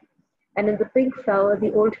dead. And in The Pink Flower,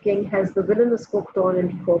 the old king has the villainous cook torn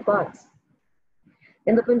into 4 parts.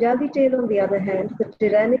 In the Punjabi tale, on the other hand, the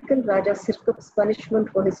tyrannical Raja Sirkap's punishment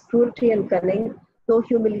for his cruelty and cunning, though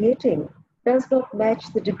humiliating, does not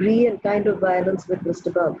match the degree and kind of violence witnessed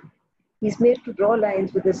above. He is made to draw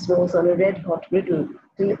lines with his nose on a red-hot griddle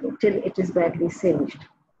till it is badly singed.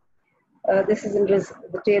 This is in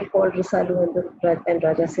the tale called Rasalu and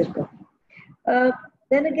Raja Sirkap.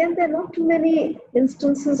 Then again, there are not too many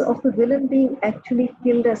instances of the villain being actually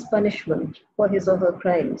killed as punishment for his or her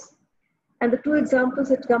crimes. And the 2 examples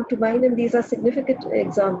that come to mind, and these are significant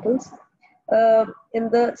examples, in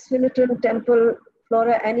the Swinnerton Temple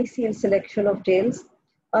Flora Annie selection of tales,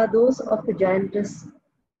 are those of the giantess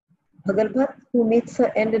Bhagalbat, who meets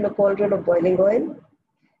her end in a cauldron of boiling oil,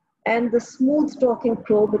 and the smooth-talking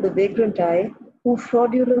crow with a vagrant eye, who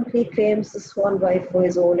fraudulently claims the swan wife for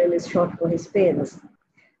his own and is shot for his pains.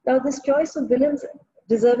 Now, this choice of villains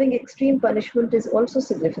deserving extreme punishment is also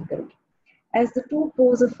significant, as the 2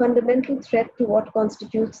 pose a fundamental threat to what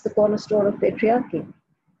constitutes the cornerstone of patriarchy,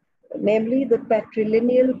 namely the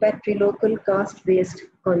patrilineal, patrilocal, caste-based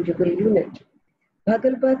conjugal unit.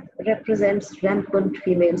 Bhagalbat represents rampant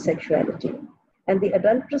female sexuality, and the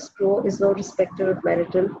adulterous crow is no respecter of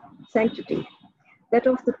marital sanctity. That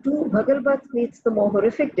of the 2, Bhagalbat meets the more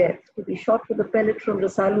horrific death, to be shot with a pellet from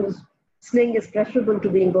Rasalu's sling is preferable to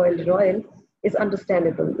being boiled in oil, is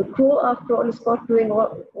understandable. The crow, after all, is caught doing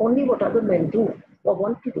only what other men do or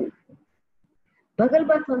want to do.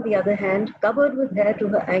 Bhagalbat, on the other hand, covered with hair to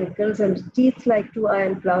her ankles and teeth like 2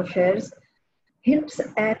 iron plowshares, hints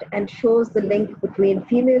at and shows the link between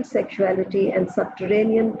female sexuality and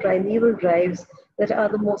subterranean primeval drives that are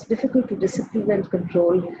the most difficult to discipline and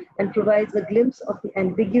control, and provides a glimpse of the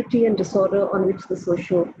ambiguity and disorder on which the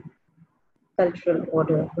socio-cultural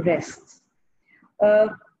order rests.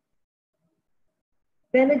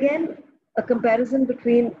 Then again, a comparison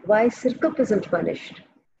between why Sirkap isn't punished.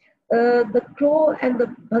 The crow and the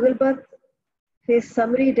Bhagalbat face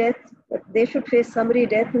summary death. They should face summary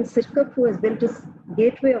death, and Sirkap, who has built a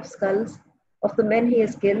gateway of skulls of the men he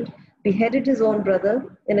has killed, beheaded his own brother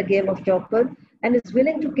in a game of chopper, and is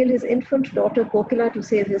willing to kill his infant daughter Kokila to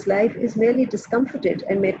save his life, is merely discomfited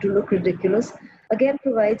and made to look ridiculous, again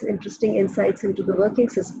provides interesting insights into the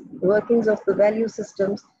workings of the value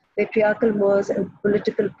systems, patriarchal mores, and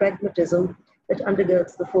political pragmatism that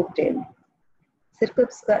undergirds the folktale.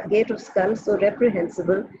 Sirkap's gate of skulls, though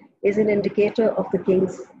reprehensible, is an indicator of the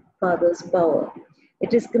king's father's power.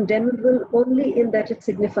 It is condemnable only in that it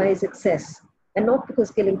signifies excess, and not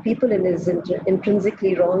because killing people is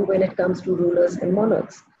intrinsically wrong when it comes to rulers and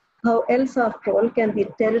monarchs. How else, after all, can the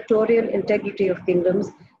territorial integrity of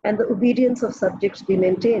kingdoms and the obedience of subjects be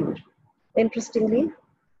maintained? Interestingly,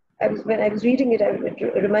 when I was reading it,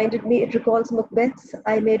 it reminded me, it recalls Macbeth's,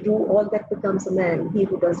 "I may do all that becomes a man, he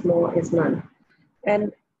who does more is none."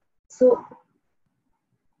 And so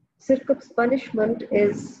Sirkap's punishment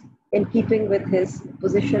is in keeping with his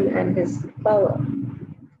position and his power.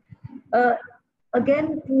 Uh,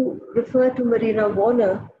 Again, to refer to Marina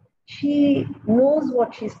Warner, she knows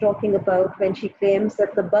what she's talking about when she claims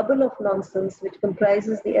that the bubble of nonsense, which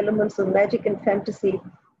comprises the elements of magic and fantasy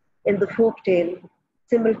in the folk tale,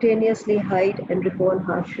 simultaneously hide and recall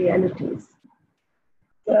harsh realities.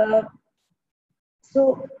 Uh,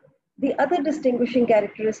 so, the other distinguishing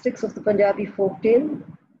characteristics of the Punjabi folk tale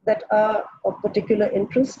that are of particular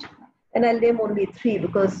interest, and I'll name only three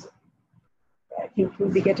because I think you'll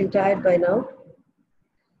be getting tired by now,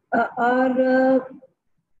 are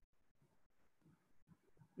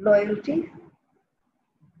loyalty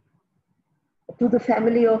to the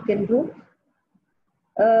family or kin group,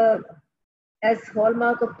 uh, as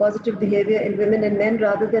hallmark of positive behavior in women and men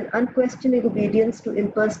rather than unquestioning obedience to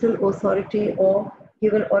impersonal authority or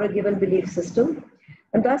a given belief system.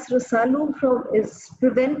 And thus Rasalu is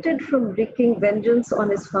prevented from wreaking vengeance on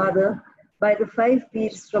his father by the 5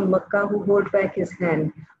 peers from Makkah who hold back his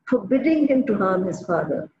hand, forbidding him to harm his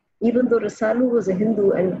father, even though Rasalu was a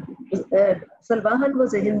Hindu and Salvahan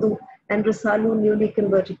was a Hindu and Rasalu newly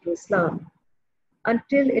converted to Islam,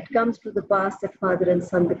 until it comes to the pass that father and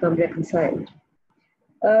son become reconciled.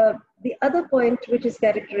 The other point which is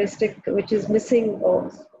characteristic, which is missing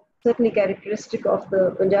or certainly characteristic of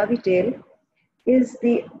the Punjabi tale, is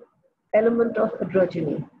the element of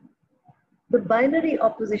androgyny. The binary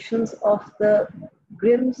oppositions of the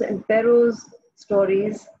Grimm's and Perrault's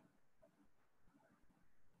stories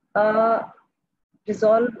are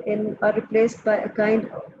replaced by a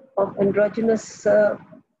kind of androgynous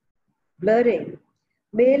blurring.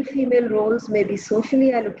 Male-female roles may be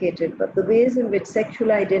socially allocated, but the ways in which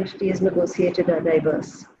sexual identity is negotiated are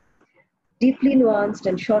diverse, deeply nuanced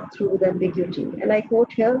and shot through with ambiguity. And I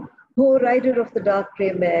quote here, "Oh, rider of the dark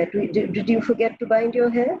grey mare, did you forget to bind your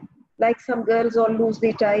hair? Like some girls all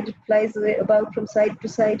loosely tied, it flies about from side to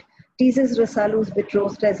side, teases Rasalu's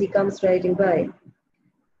betrothed as he comes riding by."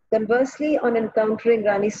 Conversely, on encountering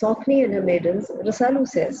Rani Sokhni and her maidens, Rasalu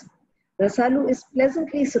says, Rasalu is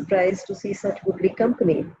pleasantly surprised to see such goodly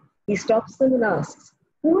company. He stops them and asks,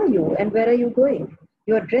 "Who are you and where are you going?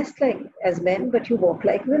 You are dressed like as men, but you walk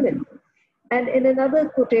like women." And in another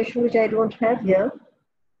quotation, which I don't have here,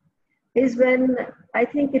 is when, I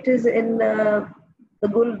think it is in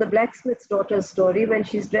the blacksmith's daughter's story, when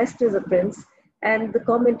she's dressed as a prince, and the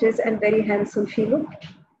comment is, "And very handsome she looked."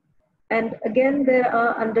 And again, there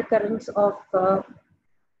are undercurrents of a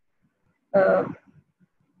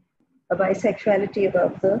bisexuality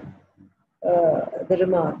about the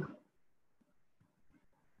remark.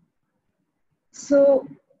 So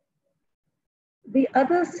the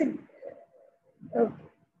other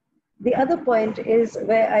point is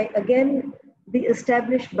where the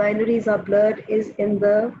established binaries are blurred is in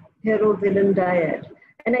the hero-villain dyad.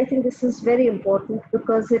 And I think this is very important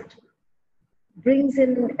because it brings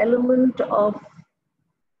in an element of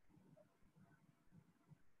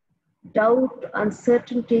doubt,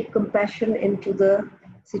 uncertainty, compassion into the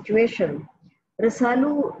situation.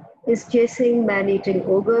 Rasalu is chasing man-eating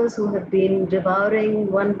ogres who have been devouring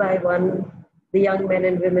one by one the young men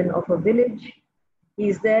and women of a village. He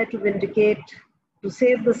is there to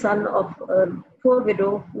save the son of a poor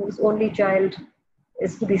widow whose only child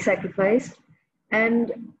is to be sacrificed.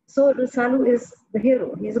 And so Rasalu is the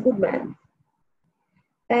hero, he's a good man.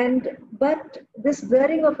 But this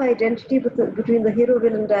blurring of identity between the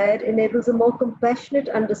hero-villain dyad enables a more compassionate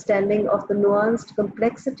understanding of the nuanced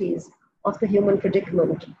complexities of the human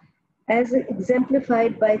predicament, as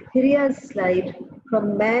exemplified by Thiria's slide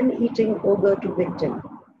from man-eating ogre to victim.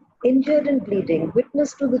 Injured and bleeding,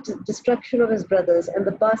 witness to the destruction of his brothers and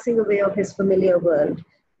the passing away of his familiar world,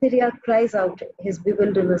 Thiria cries out his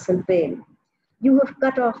bewilderness and pain. "You have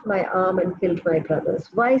cut off my arm and killed my brothers.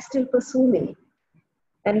 Why still pursue me?"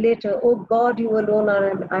 And later, "Oh God, you alone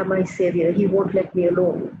are my savior. He won't let me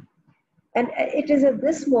alone." And it is at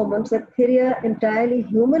this moment that Thiria, entirely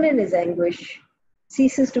human in his anguish,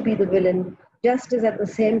 ceases to be the villain, just as at the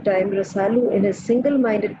same time Rasalu, in his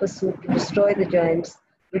single-minded pursuit to destroy the giants,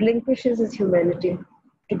 relinquishes his humanity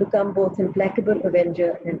to become both implacable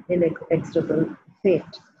avenger and inexorable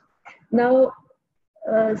fate. Now,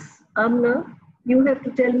 Amna, you have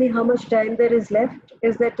to tell me how much time there is left.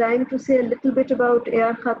 Is there time to say a little bit about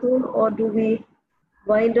A.R. Khatun, or do we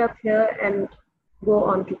wind up here and go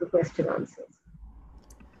on to the question answers?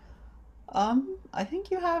 I think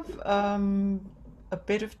you have a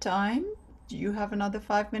bit of time. Do you have another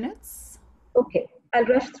 5 minutes? Okay, I'll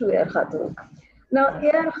rush through A.R. Khatun. Now,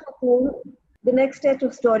 A.R. Khatun, the next set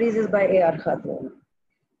of stories is by A.R. Khatun.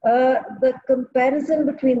 The comparison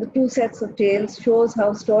between the two sets of tales shows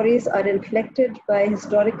how stories are inflected by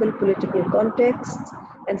historical political contexts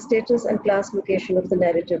and status and class location of the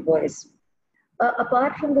narrative voice.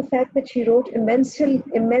 Apart from the fact that she wrote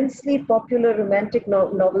immensely popular romantic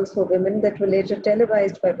novels for women that were later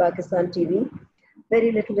televised by Pakistan TV,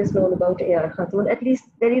 very little is known about A.R. Khatun. At least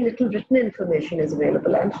very little written information is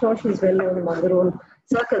available. I'm sure she's well known among her own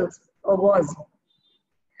circles, or was.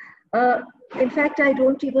 In fact, I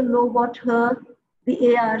don't even know what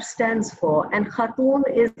the AR stands for. And Khatun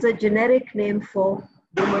is a generic name for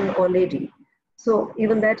woman or lady. So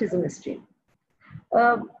even that is a mystery.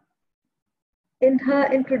 In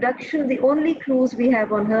her introduction, the only clues we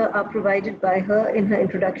have on her are provided by her in her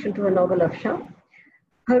introduction to her novel Afsha.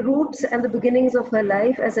 Her roots and the beginnings of her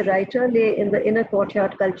life as a writer lay in the inner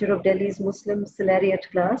courtyard culture of Delhi's Muslim salariat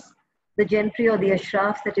class, the gentry or the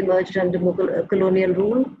ashraf that emerged under Mughal colonial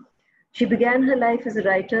rule. She began her life as a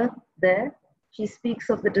writer there. She speaks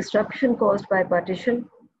of the disruption caused by partition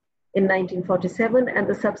in 1947 and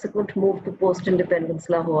the subsequent move to post-independence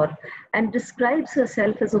Lahore, and describes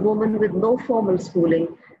herself as a woman with no formal schooling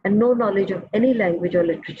and no knowledge of any language or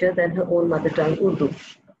literature than her own mother tongue, Urdu.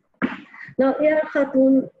 Now, A.R.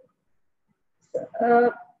 Khatun's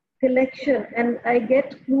collection, and I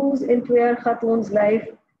get clues into A.R. Khatun's life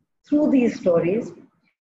through these stories,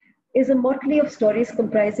 is a motley of stories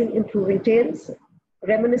comprising improving tales,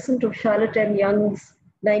 reminiscent of Charlotte M. Young's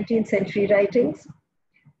 19th century writings,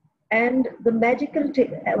 and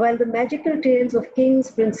while the magical tales of kings,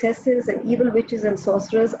 princesses, and evil witches and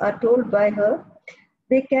sorcerers are told by her,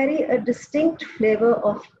 they carry a distinct flavor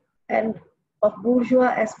of bourgeois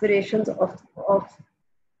aspirations of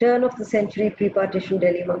turn of the century pre-partition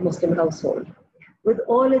Delhi Muslim household, with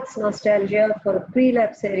all its nostalgia for a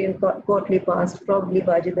pre-lapsarian courtly past, probably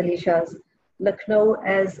Wajid Ali Shah's Lucknow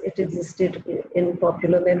as it existed in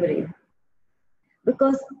popular memory.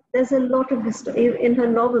 Because there's a lot of history in her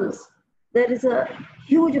novels. There is a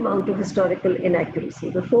huge amount of historical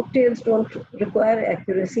inaccuracy. The folk tales don't require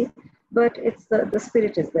accuracy, but it's the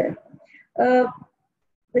spirit is there. The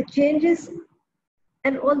changes,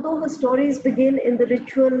 and although her stories begin in the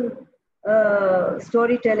ritual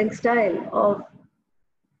storytelling style of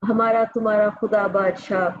Hamara Tumara Khuda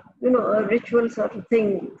Badshah, a ritual sort of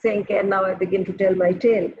thing, saying, and now I begin to tell my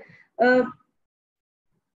tale.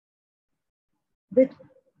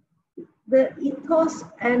 The ethos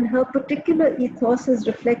and her particular ethos is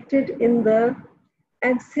reflected in the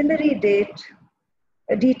ancillary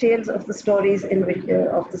details of the stories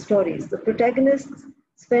The protagonists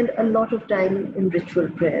spend a lot of time in ritual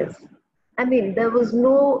prayers. I mean, there was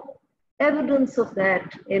no evidence of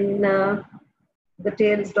that in the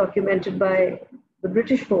tales documented by the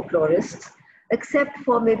British folklorists, except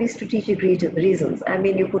for maybe strategic reasons. I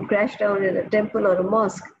mean, you could crash down in a temple or a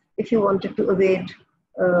mosque if you wanted to evade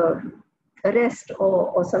arrest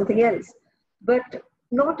or something else, but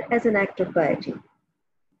not as an act of piety.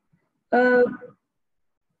 And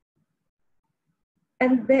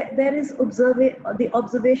there is the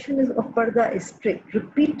observation of Parda is strict.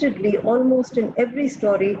 Repeatedly, almost in every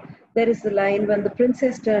story, there is the line, when the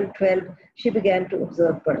princess turned 12, she began to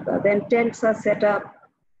observe Parda. Then tents are set up,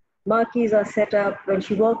 marquees are set up. When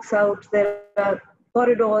she walks out, there are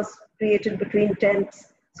corridors created between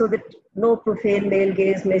tents so that no profane male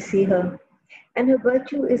gaze may see her. And her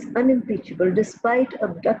virtue is unimpeachable, despite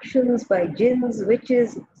abductions by jinns,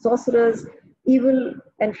 witches, sorcerers, evil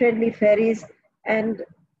and friendly fairies. And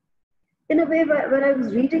in a way, when I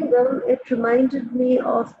was reading them, it reminded me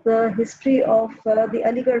of the history of the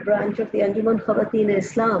Aligarh branch of the Anjuman Khawateen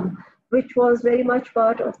Islam, which was very much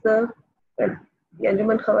part of the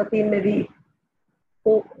Anjuman Khawateen maybe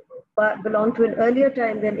belonged to an earlier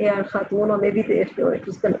time than A.R. Khatun, or maybe it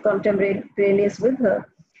was contemporaneous with her.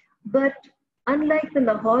 But unlike the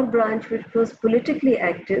Lahore branch, which was politically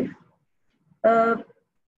active,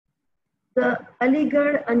 the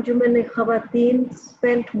Aligarh Anjuman Khawateen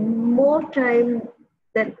spent more time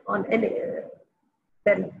than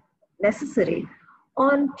necessary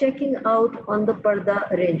on checking out on the Parda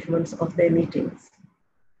arrangements of their meetings.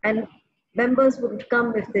 And members wouldn't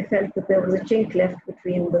come if they felt that there was a chink left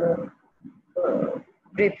between the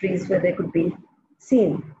draperies where they could be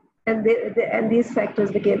seen. And these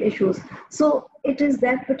factors became issues. So it is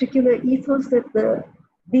that particular ethos that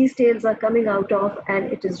these tales are coming out of, and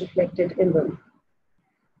it is reflected in them.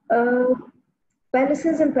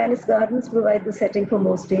 Palaces and palace gardens provide the setting for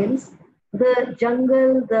most tales. The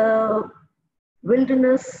jungle, the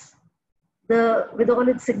wilderness, with all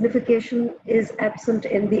its signification, is absent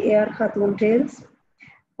in the A.R. Khatun tales.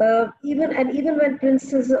 Even when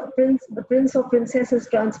the prince or princess is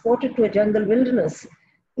transported to a jungle wilderness,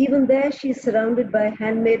 Even there, she's surrounded by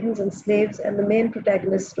handmaidens and slaves, and the main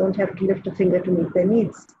protagonists don't have to lift a finger to meet their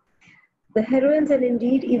needs. The heroines, and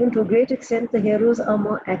indeed, even to a great extent, the heroes are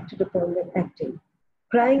more acted upon than acting.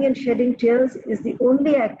 Crying and shedding tears is the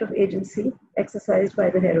only act of agency exercised by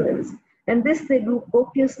the heroines, and this they do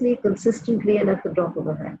copiously, consistently, and at the drop of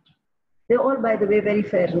a hat. They're all, by the way, very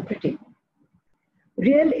fair and pretty.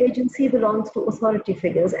 Real agency belongs to authority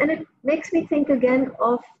figures, and it makes me think again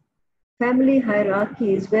of family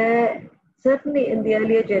hierarchies where certainly in the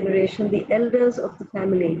earlier generation, the elders of the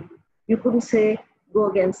family, you couldn't say go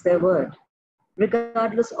against their word,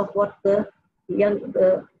 regardless of what the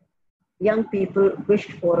young people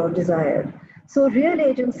wished for or desired. So real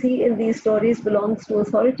agency in these stories belongs to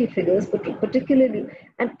authority figures, but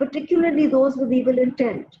particularly those with evil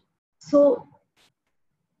intent. So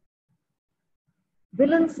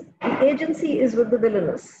villains, the agency is with the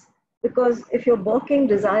villainous, because if you're balking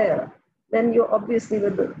desire, then you're obviously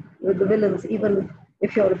with the villains, even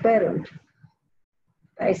if you're a parent,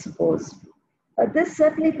 I suppose. This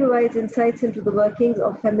certainly provides insights into the workings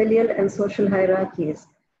of familial and social hierarchies.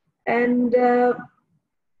 And, uh,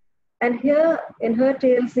 and here in her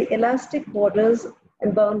tales, the elastic borders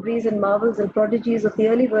and boundaries and marvels and prodigies of the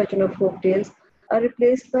early version of folk tales are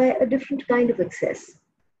replaced by a different kind of excess.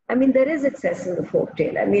 I mean, there is excess in the folk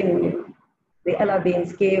tale. I mean, the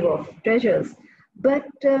Aladdin's cave of treasures. But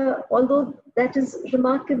although that is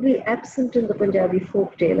remarkably absent in the Punjabi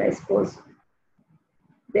folk tale, I suppose,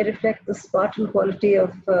 they reflect the Spartan quality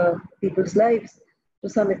of people's lives to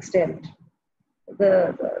some extent.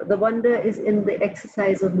 The wonder is in the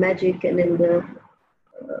exercise of magic and in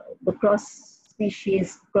the cross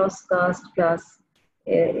species, cross caste class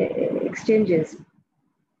exchanges.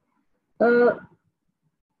 Uh,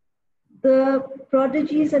 the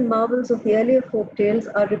prodigies and marvels of the earlier folk tales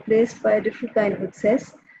are replaced by a different kind of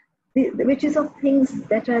excess, which is of things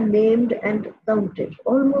that are named and counted,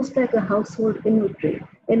 almost like a household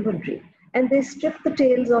inventory. And they strip the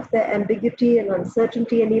tales of their ambiguity and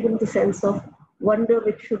uncertainty and even the sense of wonder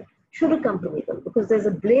which should accompany them, because there's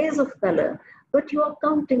a blaze of color, but you are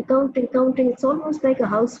counting. It's almost like a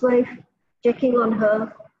housewife checking on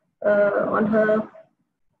her on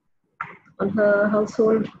her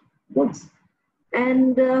household goods.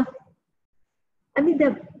 And I mean,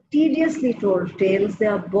 they're tediously told tales, they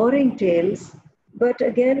are boring tales, but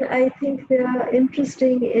again, I think they are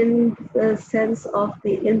interesting in the sense of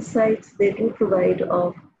the insights they do provide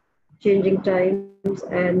of changing times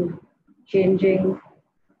and changing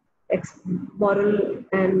moral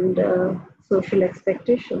and social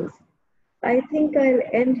expectations. I think I'll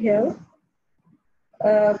end here.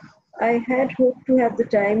 Uh, I had hoped to have the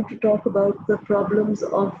time to talk about the problems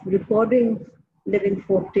of recording living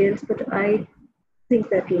folk tales, but I think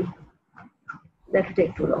that'll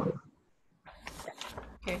take too long.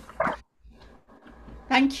 Okay.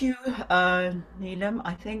 Thank you, Neelam.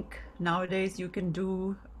 I think nowadays you can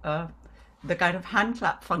do the kind of hand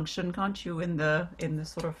clap function, can't you, in the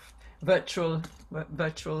sort of virtual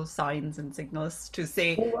virtual signs and signals to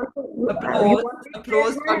say You applause want me to say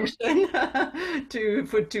applause that? function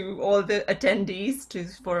to all the attendees to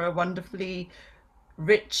for a wonderfully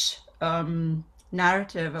rich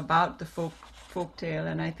narrative about the folk tale.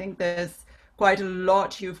 And I think there's quite a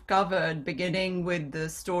lot you've covered, beginning with the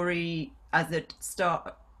story as it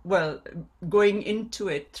start well, going into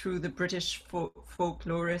it through the British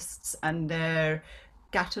folklorists and their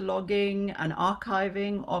cataloging and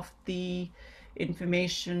archiving of the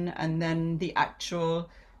information, and then the actual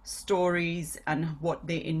stories and what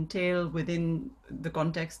they entail within the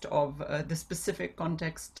context of the specific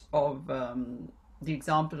context of the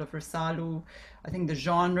example of Rasalu. I think the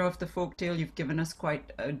genre of the folktale, you've given us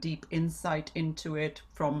quite a deep insight into it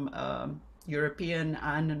from European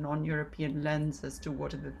and a non-European lens as to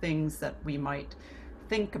what are the things that we might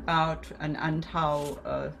think about, and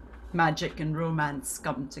how magic and romance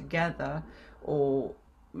come together, or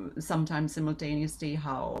sometimes simultaneously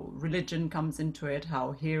how religion comes into it,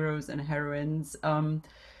 how heroes and heroines,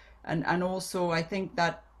 and also I think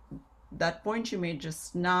that that point you made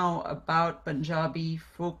just now about Punjabi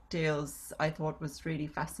folk tales, I thought was really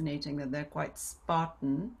fascinating, that they're quite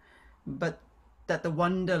Spartan, but that the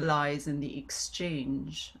wonder lies in the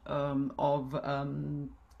exchange of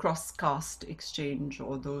cross caste exchange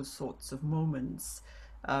or those sorts of moments,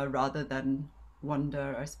 rather than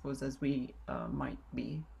wonder, I suppose, as we might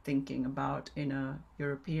be thinking about in a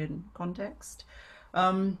European context.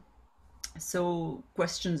 Um, so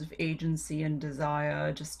questions of agency and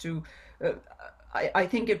desire, just to uh, I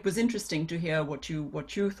think it was interesting to hear what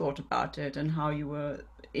you thought about it and how you were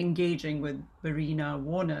engaging with Verena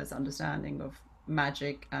Warner's understanding of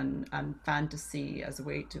magic and fantasy as a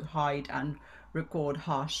way to hide and record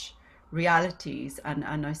harsh realities. And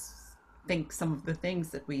think some of the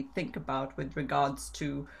things that we think about with regards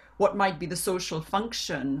to what might be the social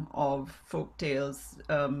function of folk tales,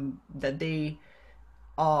 that they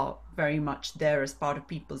are very much there as part of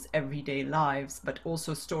people's everyday lives, but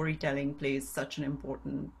also storytelling plays such an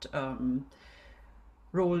important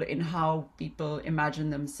role in how people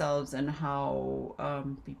imagine themselves and how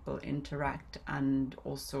people interact. And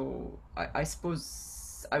also, I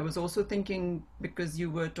suppose I was also thinking, because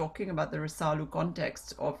you were talking about the Rasalu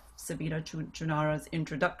context of Sabina Chunara's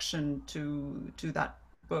introduction to that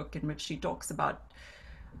book, in which she talks about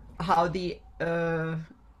how the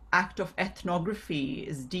act of ethnography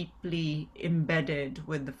is deeply embedded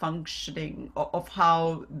with the functioning of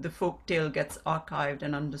how the folk tale gets archived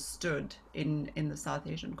and understood in the South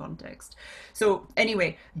Asian context. So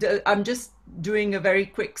anyway, I'm just doing a very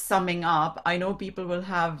quick summing up. I know people will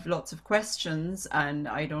have lots of questions, and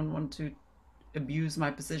I don't want to abuse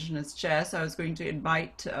my position as chair, so I was going to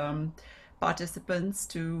invite participants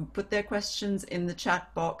to put their questions in the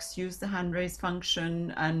chat box, use the hand raise function,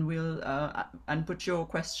 and we'll and put your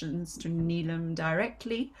questions to Neelam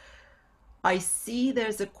directly. I see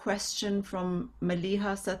there's a question from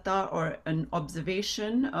Maliha Sattar, or an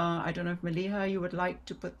observation. I don't know if Maliha, you would like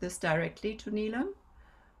to put this directly to Neelam,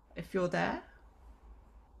 if you're there,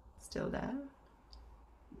 still there.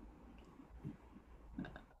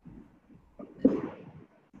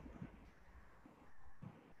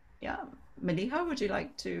 Yeah, Maliha, would you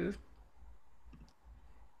like to?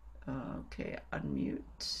 Okay,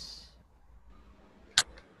 unmute.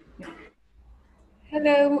 Yeah.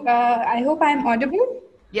 Hello, I hope I'm audible.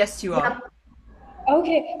 Yes, you are. Yeah.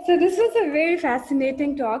 Okay, so this was a very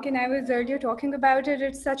fascinating talk, and I was earlier talking about it.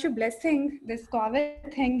 It's such a blessing, this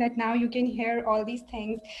COVID thing, that now you can hear all these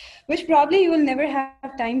things, which probably you will never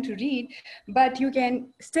have time to read, but you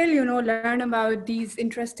can still, learn about these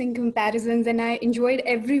interesting comparisons, and I enjoyed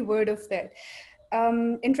every word of that.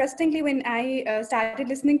 Interestingly, when I started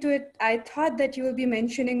listening to it, I thought that you will be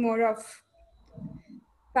mentioning more of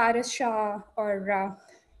Paris Shah or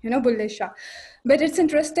Bulle Shah. But it's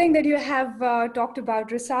interesting that you have talked about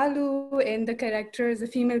Rasalu and the characters, the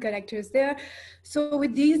female characters there. So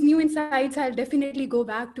with these new insights, I'll definitely go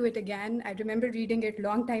back to it again. I remember reading it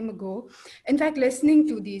long time ago. In fact, listening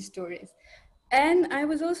to these stories. And I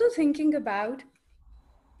was also thinking about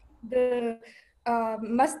the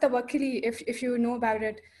Mast Tawakkali, if you know about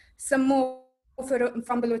it, some more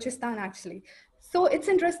from Balochistan actually. So it's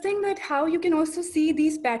interesting that how you can also see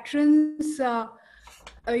these patterns,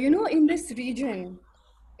 in this region,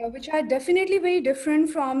 which are definitely very different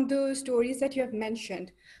from the stories that you have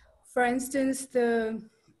mentioned. For instance,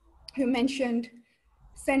 you mentioned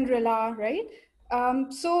Cinderella, right?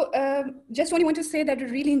 Just only want to say that I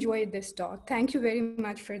really enjoyed this talk. Thank you very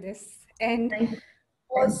much for this. And Thank you. Thank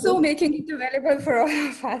also you. making it available for all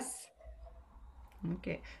of us.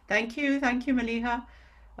 Okay, thank you, Maliha.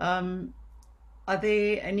 Are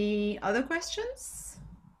there any other questions?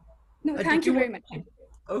 No, Did thank you you want? very much.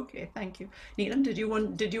 Okay, thank you. Neelam, did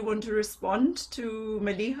you want to respond to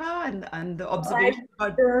Maliha and the I observation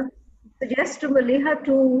about? suggest to Maliha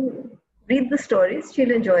to read the stories.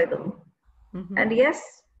 She'll enjoy them. And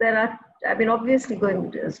yes, there are, I mean, obviously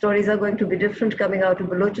stories are going to be different coming out of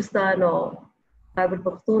Balochistan or Khyber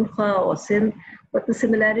Pakhtunkhwa or Sindh, but the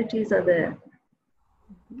similarities are there.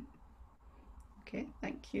 Okay,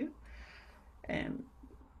 thank you.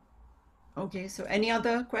 Okay, so any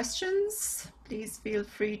other questions? Please feel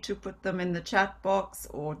free to put them in the chat box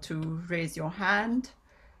or to raise your hand.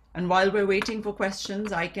 And while we're waiting for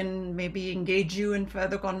questions, I can maybe engage you in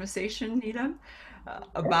further conversation, Neelam,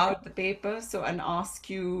 about the paper. So, and ask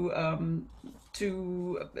you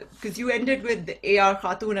because you ended with the A.R.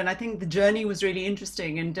 Khatun, and I think the journey was really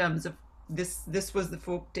interesting in terms of this was the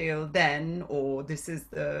folk tale then, or this is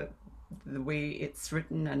the way it's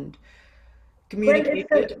written and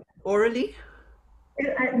communicated orally.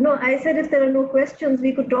 No, I said if there are no questions,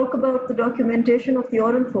 we could talk about the documentation of the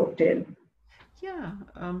oral folktale. Yeah,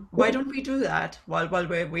 why don't we do that while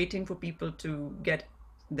we're waiting for people to get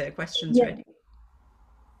their questions ready?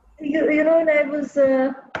 And I was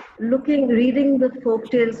reading the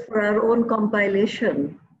folktales for our own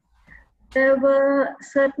compilation. There were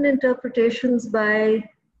certain interpretations by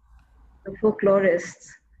the folklorists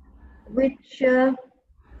which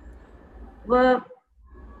were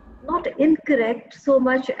not incorrect so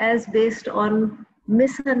much as based on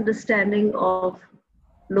misunderstanding of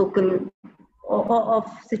local of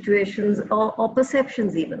situations or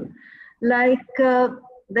perceptions even. Like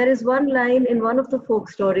there is one line in one of the folk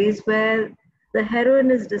stories where the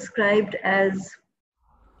heroine is described as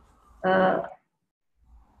uh,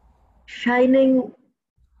 shining.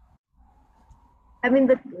 I mean,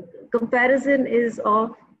 the comparison is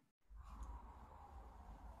of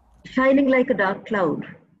shining like a dark cloud.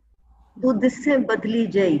 To disse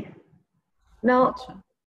badli jai. Now, Acha.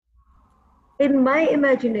 in my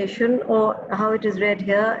imagination, or how it is read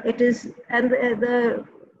here, it is, and the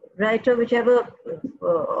writer, whichever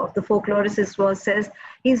of the folklorists was, says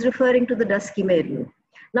he's referring to the dusky maiden.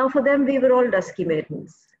 Now, for them, we were all dusky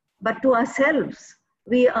maidens, but to ourselves,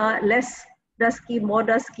 we are less dusky, more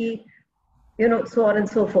dusky, so on and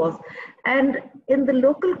so forth. And in the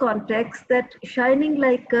local context, that shining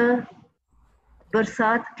like a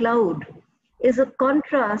Barsat cloud is a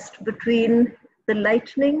contrast between the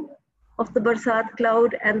lightning of the Barsat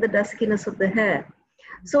cloud and the duskiness of the hair.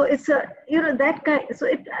 So it's that kind. So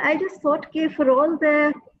I just thought, okay, for all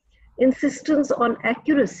their insistence on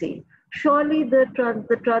accuracy, surely the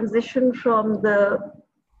transition from the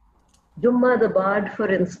Jumma the Bard,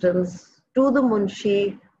 for instance, to the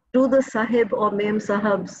Munshi, to the Sahib or Mem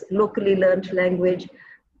Sahab's locally learnt language,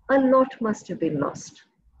 a lot must have been lost.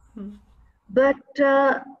 But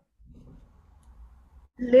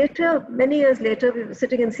later, many years later, we were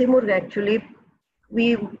sitting in Simurg actually,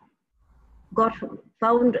 we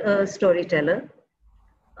found a storyteller,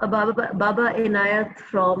 a Baba Inayat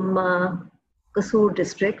from Kasur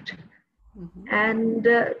district. And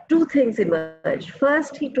two things emerged.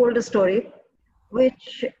 First, he told a story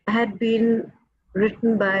which had been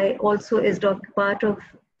written by, also is part of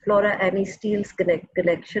Flora Annie Steele's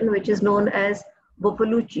collection, which is known as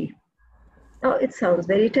Bopalucci. Now, it sounds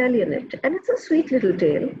very Italian, and it's a sweet little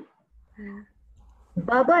tale.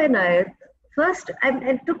 Baba Inayat, first, and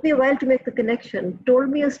it took me a while to make the connection, told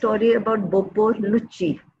me a story about Bopo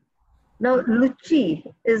Lucci. Now, Lucci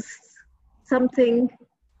is something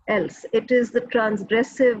else. It is the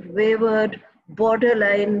transgressive, wayward,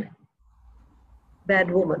 borderline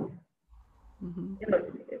bad woman.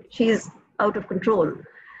 She's out of control.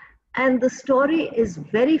 And the story is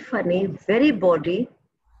very funny, very bawdy,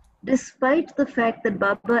 despite the fact that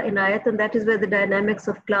Baba Inayat, and that is where the dynamics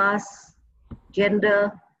of class,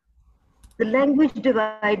 gender, the language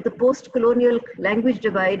divide, the post-colonial language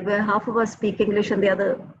divide, where half of us speak English and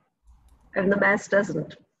the mass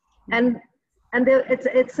doesn't. And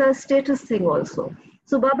it's a status thing also.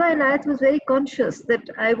 So Baba Inayat was very conscious that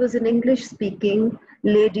I was an English-speaking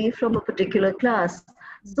lady from a particular class.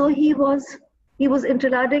 So he was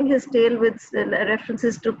interlarding his tale with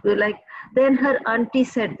references to, like, then her auntie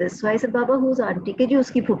said this. So I said, Baba, who's auntie? Ke ji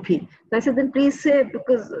uski phuphi. So I said, then please say,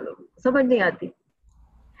 because samajh nahi aati.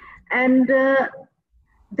 And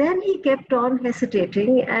then he kept on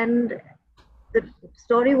hesitating, and the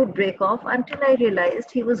story would break off until I realized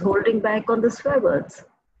he was holding back on the swear words.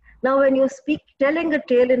 Now, when you're telling a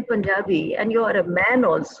tale in Punjabi, and you're a man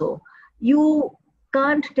also, you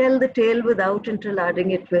can't tell the tale without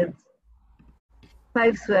interlarding it with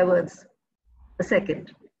 5 swear words a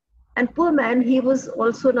second. And poor man, he was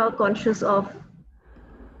also now conscious of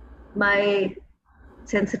my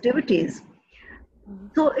sensitivities.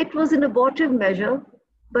 So it was an abortive measure,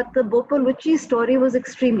 but the Bopalucci story was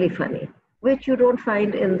extremely funny, which you don't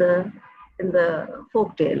find in the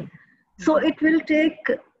folktale. So it will take,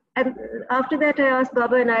 and after that I asked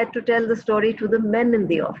Baba and I to tell the story to the men in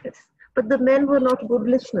the office, but the men were not good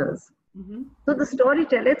listeners. So the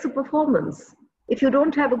storyteller, it's a performance. If you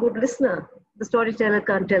don't have a good listener, the storyteller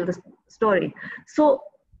can't tell the story. So,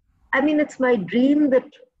 I mean, it's my dream that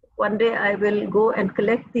one day I will go and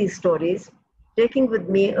collect these stories, taking with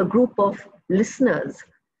me a group of listeners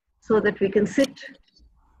so that we can sit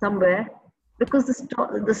somewhere, because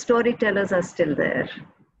the storytellers are still there,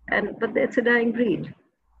 but it's a dying breed.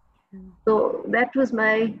 So that was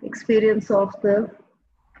my experience of the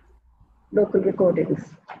local recordings.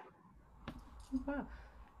 Wow.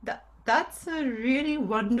 That's a really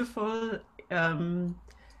wonderful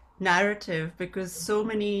narrative, because so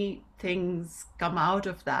many things come out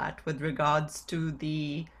of that with regards to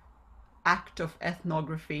the act of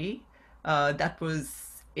ethnography that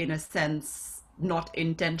was, in a sense, not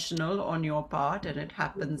intentional on your part, and it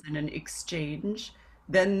happens in an exchange.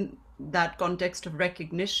 Then that context of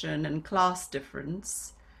recognition and class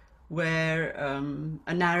difference, where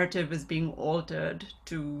a narrative is being altered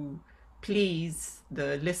to please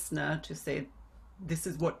the listener, to say, this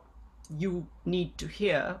is what you need to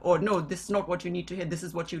hear, or no, this is not what you need to hear, this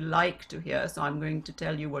is what you like to hear, so I'm going to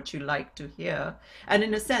tell you what you like to hear. And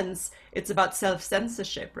in a sense, it's about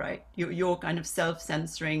self-censorship, right? You're kind of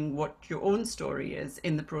self-censoring what your own story is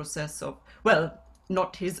in the process of, well,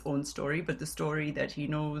 not his own story, but the story that he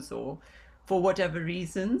knows, or for whatever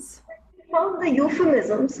reasons. found the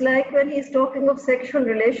euphemisms, like when he's talking of sexual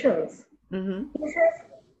relations. Mm-hmm. He says,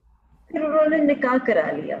 "फिर उन्होंने निकाह करा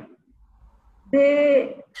लिया."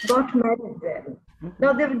 They got married then.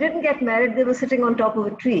 Now they didn't get married, they were sitting on top of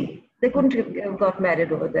a tree. They couldn't have got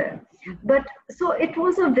married over there. But so it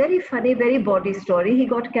was a very funny, very bawdy story. He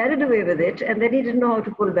got carried away with it and then he didn't know how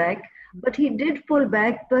to pull back. But he did pull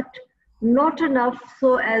back, but not enough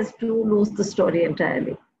so as to lose the story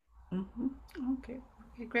entirely. Mm-hmm. Okay.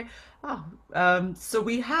 Okay, great. So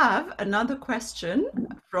we have another question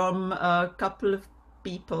from a couple of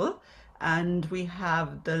people, and we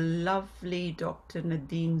have the lovely Dr.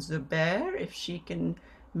 Nadine Zubair, if she can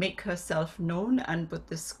make herself known and put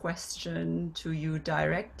this question to you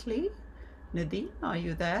directly. Nadine, are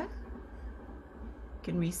you there?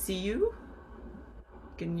 Can we see you?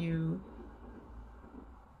 Can you?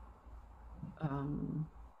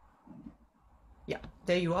 Yeah,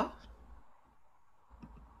 there you are.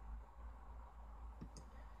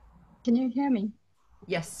 Can you hear me?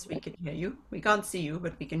 Yes, we can hear you. We can't see you,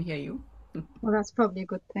 but we can hear you. Well, that's probably a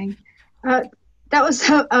good thing. That was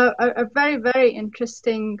a very, very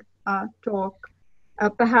interesting talk.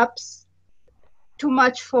 Perhaps too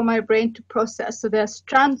much for my brain to process. So there are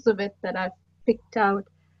strands of it that I've picked out,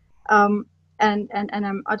 and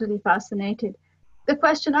I'm utterly fascinated. The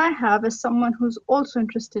question I have as someone who's also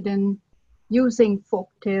interested in using folk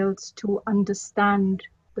tales to understand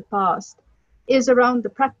the past is around the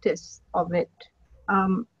practice of it,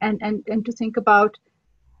 and to think about,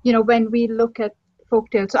 you know, when we look at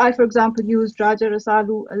folktales. So I, for example, used Raja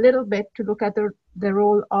Rasalu a little bit to look at the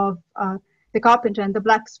role of the carpenter and the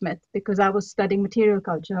blacksmith, because I was studying material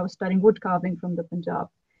culture. I was studying wood carving from the Punjab.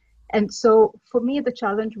 And so for me, the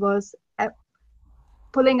challenge was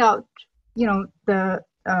pulling out, you know, the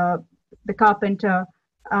carpenter,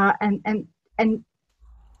 and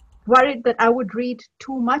worried that I would read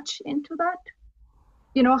too much into that.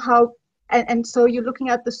 You know how, and so you're looking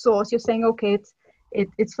at the source. You're saying, okay,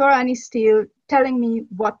 it's for Annie Steele telling me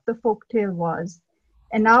what the folktale was,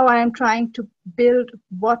 and now I am trying to build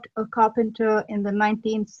what a carpenter in the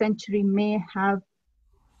 19th century may have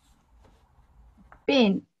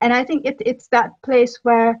been. And I think it's that place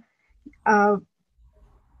where I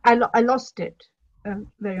lost it,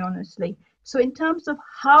 very honestly. So in terms of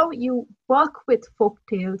how you work with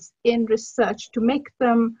folktales in research to make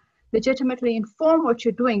them legitimately inform what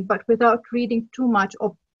you're doing, but without reading too much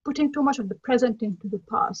or putting too much of the present into the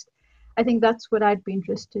past, I think that's what I'd be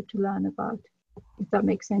interested to learn about, if that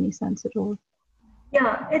makes any sense at all.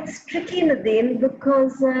 Yeah, it's tricky, Nadine,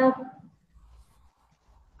 because,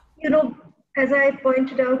 you know, as I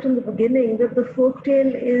pointed out in the beginning, that the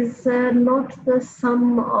folktale is not the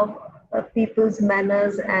sum of people's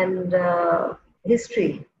manners and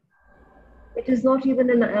history. It is not even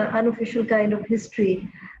an unofficial kind of history.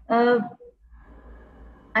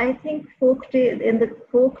 I think in the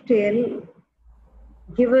folktale,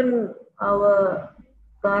 given our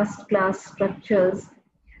caste class structures,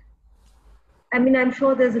 I mean, I'm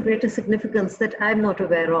sure there's a greater significance that I'm not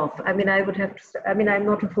aware of. I mean, I would have to, I mean, I'm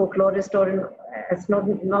not a folklorist or an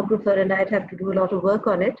ethnographer, and I'd have to do a lot of work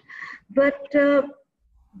on it. But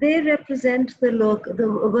they represent the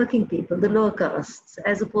working people, the lower castes,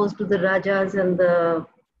 as opposed to the rajas and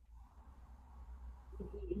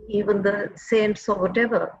even the saints or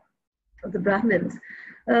whatever, the Brahmins.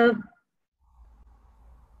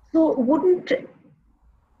 So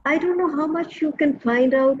I don't know how much you can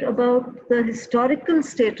find out about the historical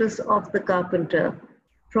status of the carpenter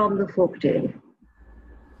from the folktale.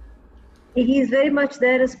 He is very much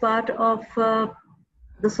there as part of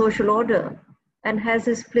the social order and has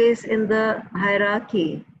his place in the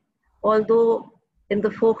hierarchy, although in the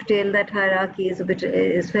folktale that hierarchy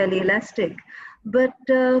is fairly elastic. But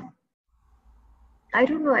I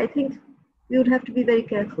don't know, I think we would have to be very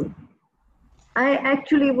careful. I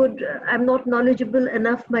actually I'm not knowledgeable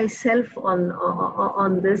enough myself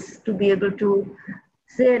on this to be able to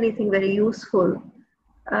say anything very useful.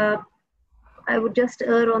 I would just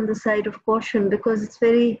err on the side of caution, because it's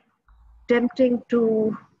very tempting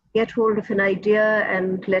to get hold of an idea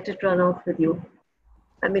and let it run off with you.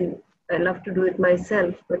 I mean, I love to do it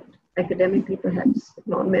myself, but academically perhaps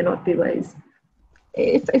may not be wise.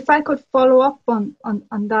 If I could follow up on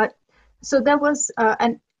that. So there was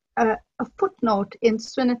a footnote in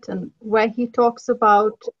Swinnerton where he talks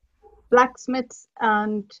about blacksmiths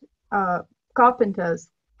and carpenters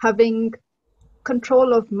having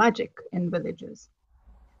control of magic in villages.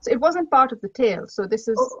 So it wasn't part of the tale. So this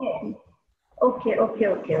is okay. So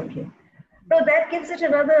that gives it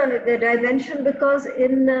another dimension, because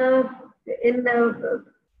in the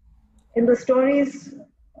stories,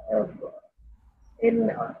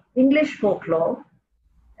 in English folklore,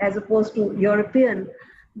 as opposed to European,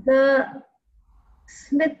 the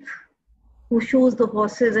smith who shoes the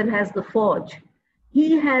horses and has the forge,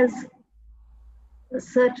 he has a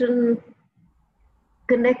certain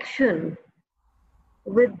connection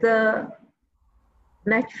with the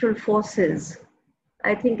natural forces.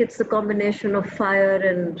 I think it's the combination of fire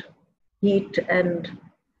and heat, and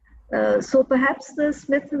so perhaps the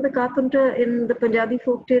smith and the carpenter in the Punjabi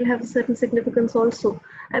folktale have a certain significance also.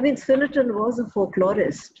 I mean, Swinnerton was a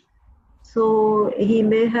folklorist, so he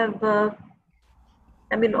may have,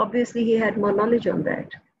 I mean, obviously he had more knowledge on that,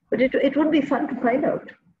 but it would be fun to find out.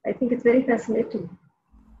 I think it's very fascinating.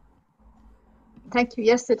 Thank you.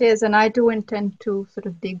 Yes, it is. And I do intend to sort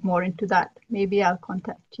of dig more into that. Maybe I'll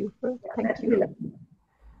contact you for it. Thank you.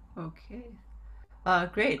 Okay.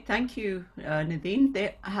 Great, thank you, Nadine.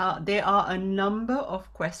 There are a number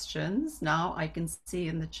of questions now I can see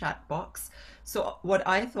in the chat box. So what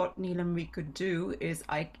I thought, Neelam, we could do is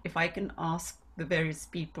if I can ask the various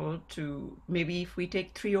people to, maybe if we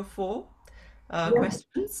take 3 or 4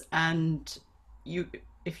 questions, and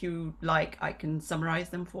if you like, I can summarize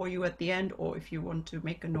them for you at the end, or if you want to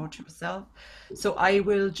make a note yourself. So I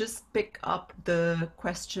will just pick up the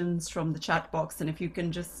questions from the chat box, and if you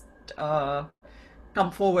can just come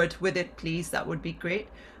forward with it, please, that would be great.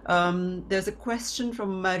 There's a question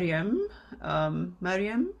from Mariam.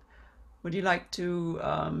 Mariam, would you like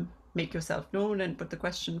to make yourself known and put the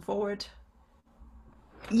question forward?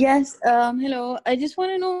 Yes, hello. I just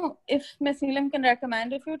want to know if Ms. Neelam can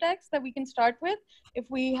recommend a few texts that we can start with if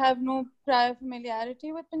we have no prior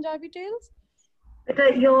familiarity with Punjabi tales.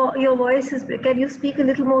 Your voice is, can you speak a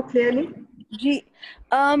little more clearly?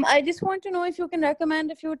 I just want to know if you can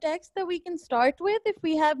recommend a few texts that we can start with if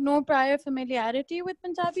we have no prior familiarity with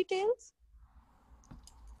Punjabi tales.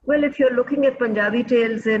 Well, if you're looking at Punjabi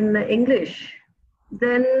tales in English,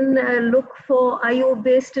 then look for, are you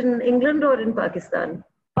based in England or in Pakistan?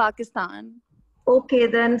 Pakistan. Okay,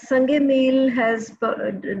 then Sange Meal has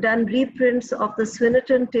done reprints of the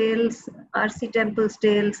Swinnerton tales, R.C. Temple's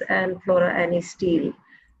tales, and Flora Annie Steele.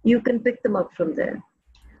 You can pick them up from there.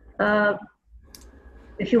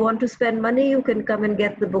 If you want to spend money, you can come and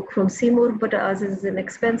get the book from Seymour, but ours is an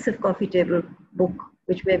expensive coffee table book,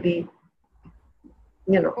 which may be,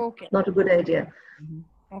 not a good idea.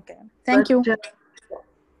 Okay, thank you.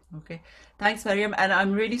 Okay, thanks, Mariam. And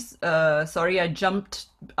I'm really sorry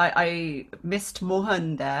I missed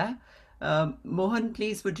Mohan there. Mohan,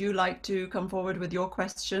 please, would you like to come forward with your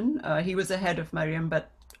question? He was ahead of Mariam,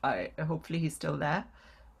 but hopefully he's still there.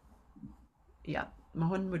 Yeah,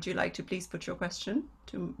 Mohan, would you like to please put your question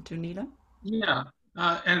to Neelam? Yeah,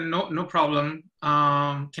 and no problem.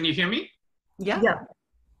 Can you hear me? Yeah. Yeah.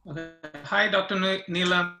 Okay. Hi, Dr.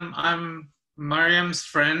 Neelam. I'm Mariam's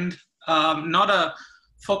friend. Not a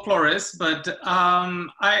folklorist, but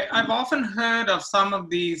I've often heard of some of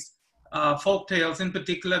these folk tales, in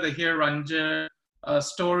particular the Heer Ranjha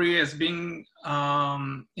story, as being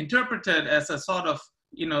interpreted as a sort of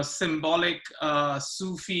symbolic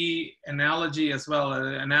Sufi analogy as well,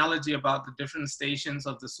 an analogy about the different stations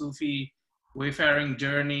of the Sufi wayfaring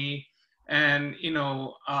journey, and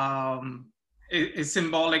a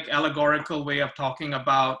symbolic allegorical way of talking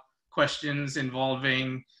about questions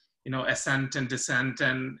involving ascent and descent,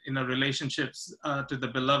 and relationships to the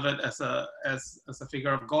beloved as a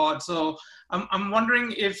figure of God. So I'm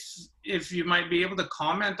wondering if you might be able to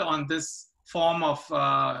comment on this form of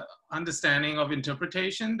understanding of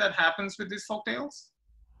interpretation that happens with these folktales.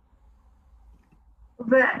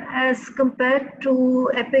 Well, as compared to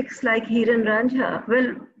epics like Heer and Ranjha,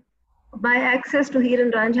 well, my access to Heer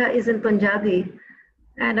and Ranjha is in Punjabi,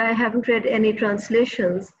 and I haven't read any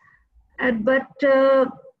translations. But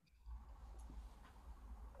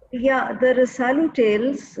yeah, the Rasalu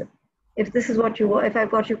tales, if this is if I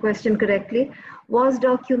got your question correctly, was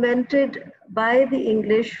documented by the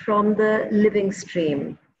English from the living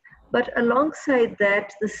stream. But alongside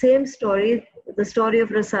that, the same story, the story of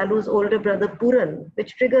Rasalu's older brother Puran,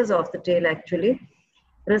 which triggers off the tale actually,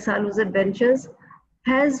 Rasalu's adventures,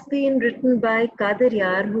 has been written by Kadir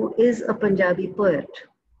Yar, who is a Punjabi poet.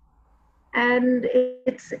 And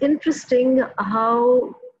it's interesting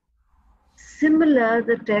how similar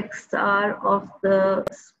the texts are of the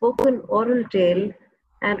spoken oral tale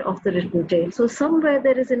and of the written tale. So somewhere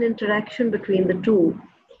there is an interaction between the two.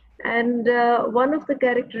 And one of the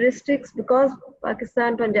characteristics, because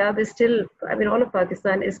Pakistan, Punjab is still, I mean, all of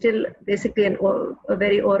Pakistan is still basically a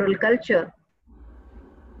very oral culture,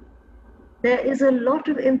 there is a lot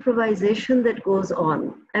of improvisation that goes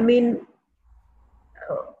on. I mean,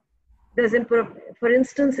 there's, for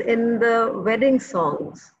instance, in the wedding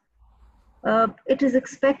songs, it is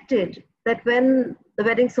expected that when the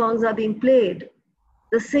wedding songs are being played,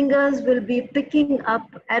 the singers will be picking up,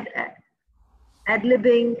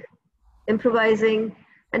 ad-libbing, improvising,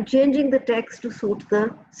 and changing the text to suit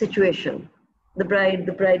the situation, the bride,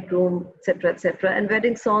 the bridegroom, etc., etc. And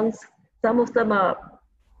wedding songs, some of them are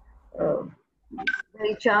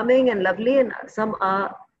very charming and lovely, and some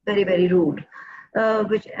are very, very rude,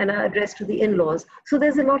 and are addressed to the in-laws. So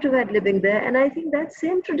there's a lot of ad-libbing there, and I think that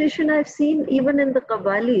same tradition I've seen even in the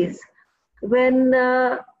qawwalis, when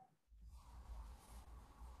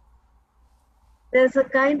there's a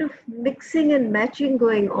kind of mixing and matching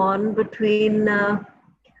going on between,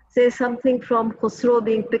 say, something from Khusro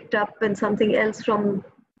being picked up and something else from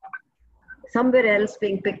somewhere else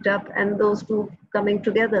being picked up, and those two coming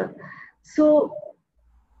together. So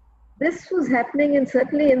this was happening, and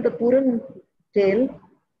certainly in the Puran tale,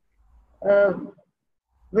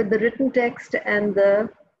 with the written text and the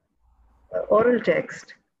oral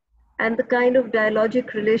text, and the kind of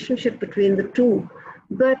dialogic relationship between the two.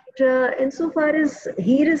 But insofar as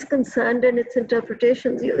Heer is concerned and its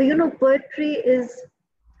interpretations, you know, poetry is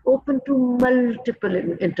open to multiple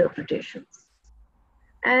interpretations.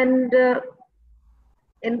 And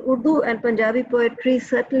in Urdu and Punjabi poetry,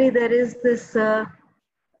 certainly there is this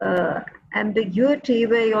ambiguity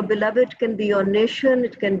where your beloved can be your nation,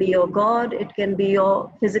 it can be your God, it can be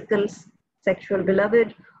your physical, sexual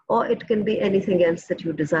beloved, or it can be anything else that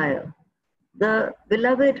you desire. The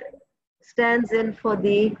beloved stands in for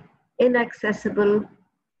the inaccessible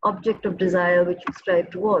object of desire which you strive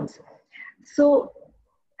towards. So,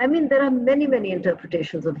 I mean, there are many, many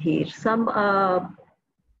interpretations of Heer. Some are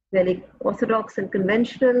very orthodox and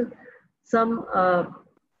conventional, some are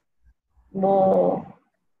more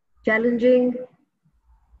challenging.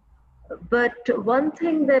 But one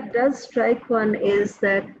thing that does strike one is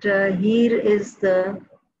that Heer is the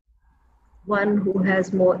one who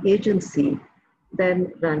has more agency than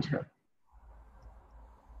Ranjha.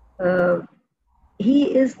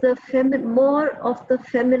 He is the more of the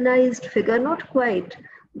feminized figure, not quite,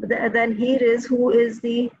 than Heer is, who is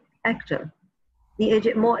the actor,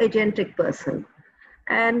 the more agentic person.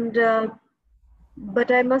 And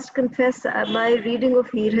but I must confess, my reading of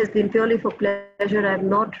Heer has been purely for pleasure. I've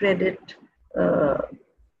not read it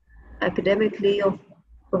academically or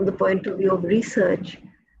from the point of view of research.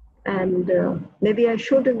 And maybe I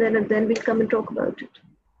should, and then we'll come and talk about it.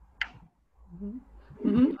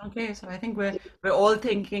 Okay, so I think we're all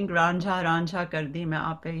thinking Ranjha kardi main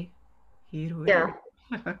aape Heer hui. Yeah.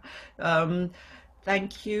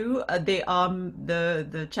 Thank you.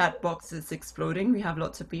 The chat box is exploding. We have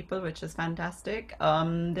lots of people, which is fantastic.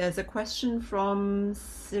 There's a question from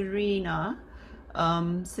Serena.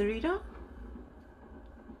 Serena,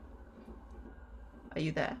 are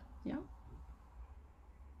you there? Yeah.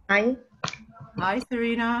 Hi. Hi,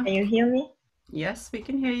 Serena. Can you hear me? Yes, we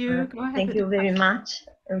can hear you. Go ahead. Thank you very much,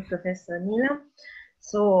 Professor Neelam.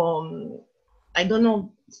 So I don't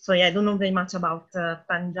know very much about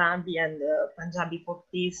Punjabi and Punjabi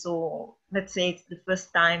folktales. So let's say it's the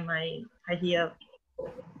first time I hear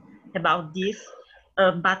about this.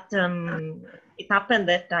 But it happened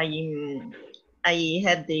that I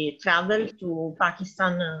had the travel to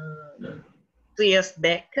Pakistan 2 years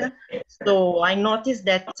back. So I noticed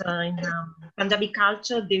that in Punjabi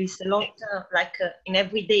culture, there is a lot, in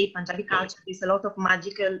everyday Punjabi culture, there's a lot of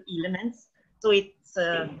magical elements. So it's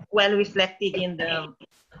well reflected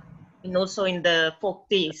and also in the folk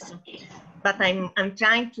tales. But I'm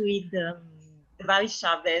trying to read the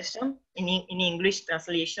Varisha version in English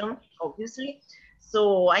translation, obviously.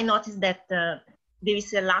 So I noticed that there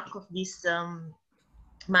is a lack of these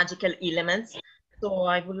magical elements. So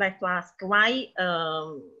I would like to ask why,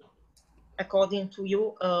 according to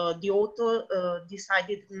you, the author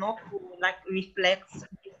decided not to reflect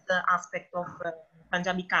this aspect of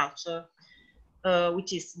Punjabi culture,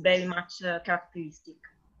 which is very much characteristic.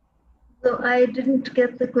 So I didn't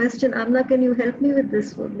get the question. Amna, can you help me with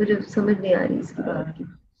this one?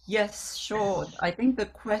 Yes, sure. I think the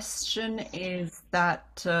question is that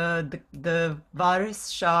the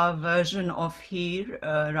Varis Shah version of Heer,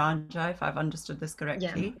 Ranjha, if I've understood this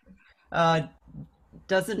correctly,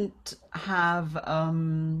 doesn't have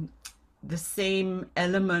the same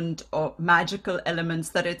element or magical elements,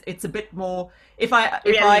 that it's a bit more, if I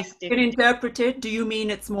can interpret it, do you mean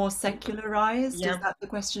it's more secularized? Is that the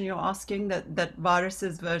question you're asking, that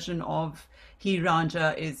Varis's version of Heer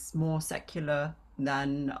Ranjha is more secular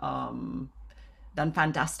than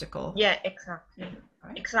fantastical? Yeah, exactly.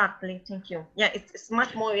 Right? Exactly, thank you. Yeah, it's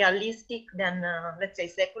much more realistic than let's say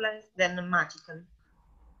secular than magical.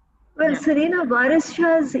 Well, Serena, Varis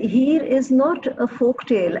Shah's Heer is not a folk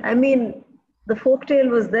tale. I mean, the folk tale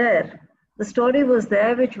was there, the story was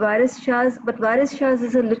there, which Varis Shah's, but Varis Shah's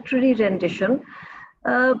is a literary rendition.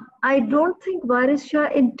 I don't think Varis Shah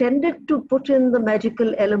intended to put in the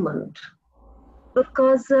magical element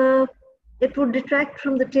because it would detract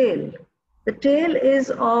from the tale. The tale is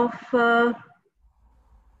of the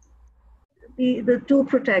two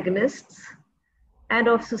protagonists and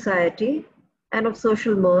of society and of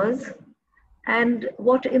social mores and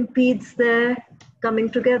what impedes their coming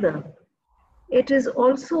together. It is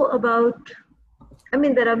also about, I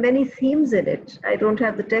mean, there are many themes in it. I don't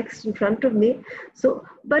have the text in front of me. So,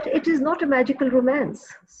 but it is not a magical romance.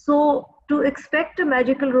 So to expect a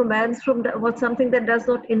magical romance from something that does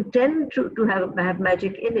not intend to have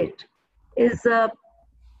magic in it is,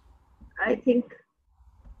 I think,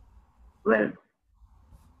 well,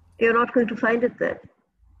 you're not going to find it there.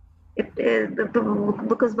 It is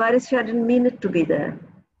because Varis Shah didn't mean it to be there.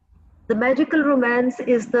 The magical romance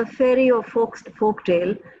is the fairy or folk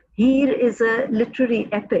tale. Here is a literary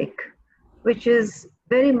epic, which is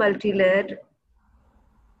very multi-layered,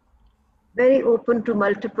 very open to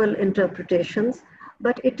multiple interpretations,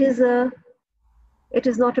 but it is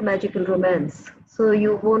not a magical romance. So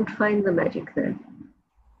you won't find the magic there.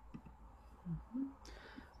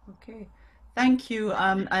 Okay, thank you.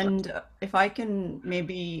 And if I can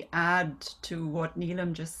maybe add to what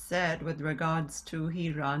Neelam just said with regards to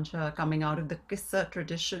Heer Ranjha coming out of the Kissa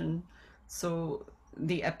tradition. So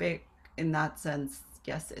the epic in that sense,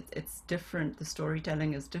 yes, it's different. The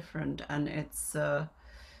storytelling is different, and it's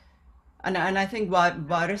and I think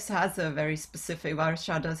Varis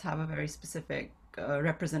Shah does have a very specific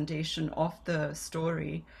representation of the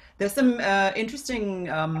story. There's some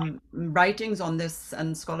interesting writings on this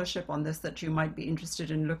and scholarship on this that you might be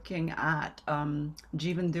interested in looking at.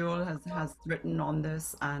 Jeevan Deol has written on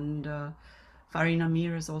this, and Farina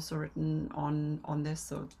Mir has also written on this.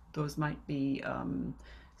 So those might be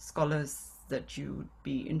scholars that you'd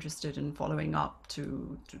be interested in following up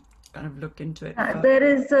to kind of look into it. There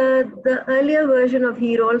is the earlier version of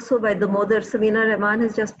Heer also by the mother, Samina Rahman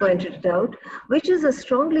has just pointed it out, which is a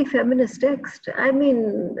strongly feminist text. I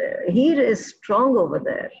mean, Heer is strong over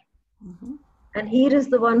there. Mm-hmm. And Heer is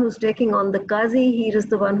the one who's taking on the Qazi. Heer is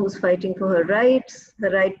the one who's fighting for her rights, her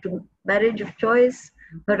right to marriage of choice,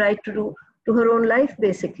 her right to her own life,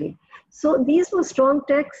 basically. So these were strong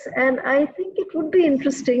texts, and I think it would be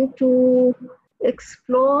interesting to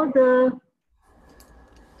explore the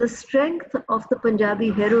strength of the Punjabi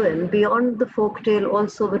heroine beyond the folk tale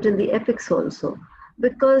also, but in the epics also.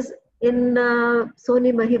 Because in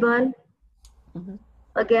Soni Mahibal, Mm-hmm.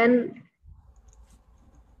 again,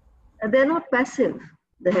 they're not passive,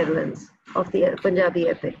 the heroines of the Punjabi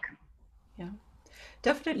epic. Yeah,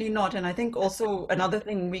 definitely not. And I think also another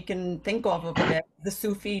thing we can think of over there, the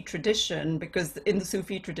Sufi tradition, because in the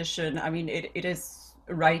Sufi tradition, I mean, it is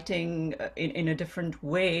writing in a different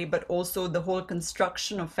way, but also the whole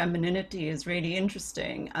construction of femininity is really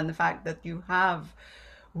interesting. And the fact that you have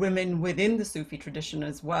women within the Sufi tradition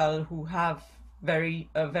as well who have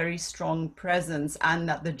a very strong presence, and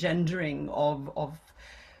that the gendering of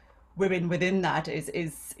women within that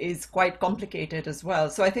is quite complicated as well.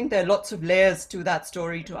 So I think there are lots of layers to that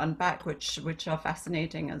story to unpack, which are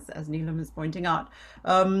fascinating, as Neelam is pointing out.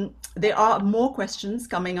 There are more questions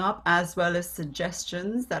coming up, as well as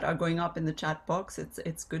suggestions that are going up in the chat box.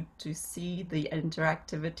 It's good to see the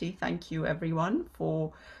interactivity. Thank you, everyone,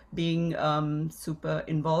 for being super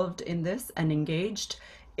involved in this and engaged.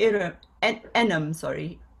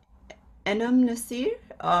 Enam Nasir,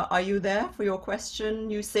 are you there for your question?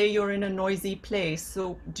 You say you're in a noisy place,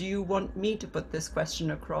 so do you want me to put this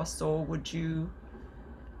question across, or would you?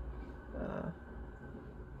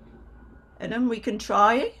 Enam, we can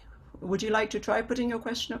try. Would you like to try putting your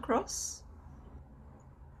question across?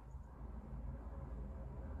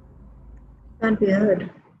 Can't be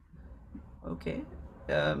heard. Okay,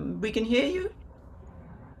 we can hear you.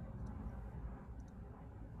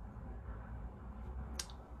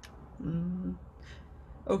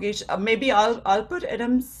 Okay, maybe I'll put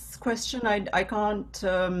Adam's question. I can't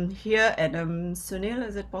hear Adam. Sunil,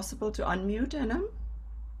 is it possible to unmute Adam?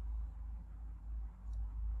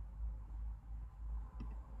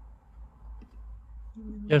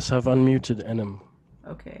 Yes, I've unmuted Enam.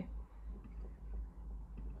 Okay.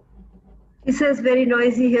 He says very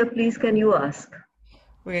noisy here, please can you ask?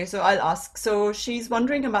 Okay, so I'll ask. So she's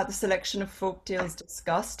wondering about the selection of folk tales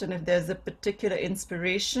discussed and if there's a particular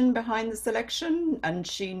inspiration behind the selection. And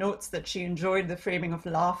she notes that she enjoyed the framing of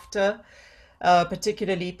laughter,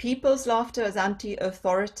 particularly people's laughter as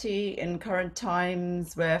anti-authority in current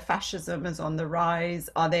times where fascism is on the rise.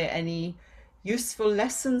 Are there any useful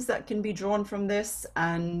lessons that can be drawn from this?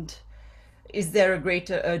 And is there a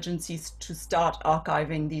greater urgency to start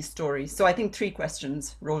archiving these stories? So I think 3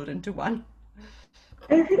 questions rolled into one.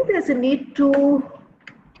 I think there's a need to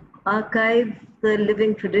archive the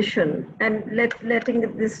living tradition and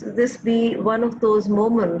letting this be one of those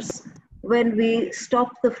moments when we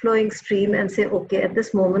stop the flowing stream and say, okay, at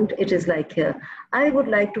this moment it is like here. I would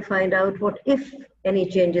like to find out what, if any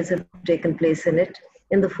changes have taken place in it,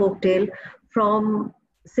 in the folktale, from,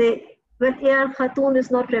 say, well, A.R. Khatun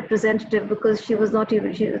is not representative because she was not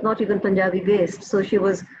even Punjabi based, so she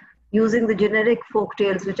was using the generic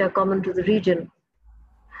folktales which are common to the region.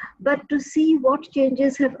 But to see what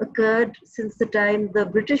changes have occurred since the time the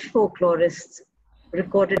British folklorists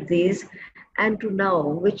recorded these and to now,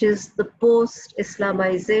 which is the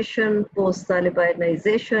post-Islamization,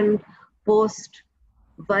 post-Talibanization,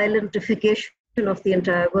 post-violentification of the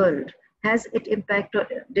entire world. Has it impacted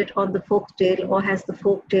it on the folktale, or has the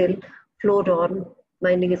folktale flowed on,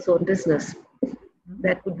 minding its own business?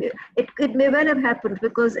 That could be. It may well have happened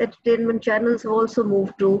because entertainment channels have also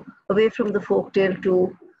moved away from the folktale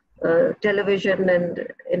to television and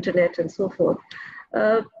internet and so forth.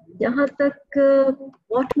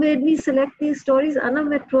 What made me select these stories,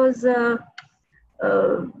 Anam, it was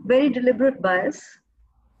very deliberate bias.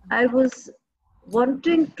 I was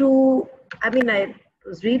wanting to, I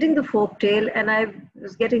was reading the folktale and I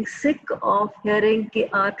was getting sick of hearing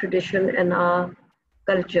our tradition and our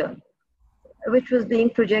culture, which was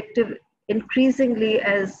being projected increasingly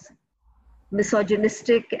as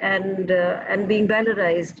misogynistic and being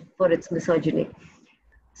valorized for its misogyny.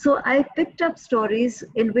 So I picked up stories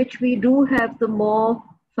in which we do have the more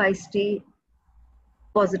feisty,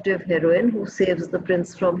 positive heroine who saves the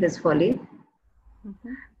prince from his folly.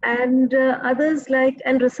 Mm-hmm. And others like,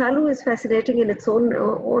 and Rasalu is fascinating in its own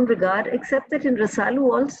regard, except that in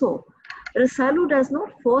Rasalu also, Rasalu does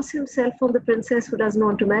not force himself on the princess who doesn't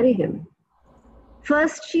want to marry him.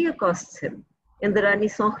 First, she accosts him. In the Rani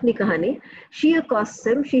Sokhni Kahani, she accosts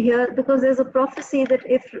him, because there's a prophecy that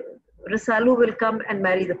if Rasalu will come and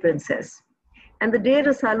marry the princess. And the day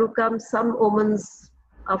Rasalu comes, some omens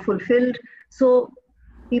are fulfilled, so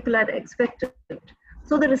people are expectant.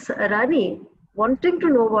 So the Rani, wanting to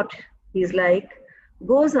know what he's like,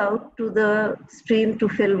 goes out to the stream to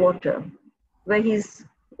fill water, where he's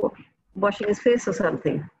washing his face or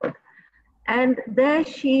something. And there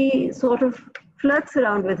she sort of flirts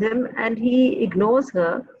around with him and he ignores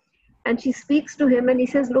her, and she speaks to him and he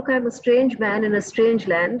says, look, I'm a strange man in a strange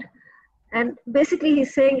land. And basically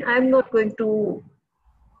he's saying, I'm not going to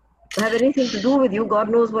have anything to do with you. God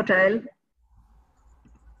knows what I'll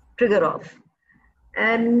trigger off.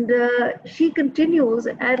 And she continues,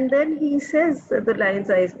 and then he says the lines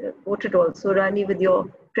I quoted also, Rani, with your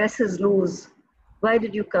tresses loose, why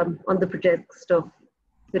did you come on the pretext of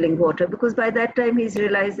filling water? Because by that time he's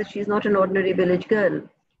realized that she's not an ordinary village girl.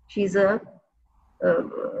 She's a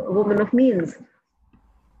woman of means.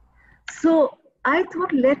 So I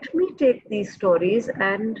thought, let me take these stories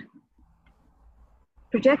and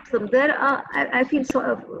project them. I feel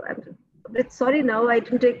I'm a bit sorry now I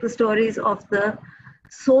didn't take the stories of the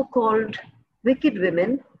so-called wicked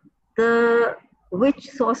women, the witch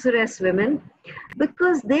sorceress women,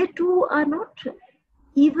 because they too are not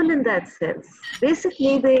evil in that sense.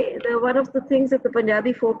 Basically, they're one of the things that the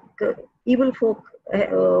Punjabi evil folk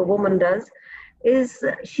woman does is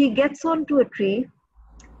she gets onto a tree,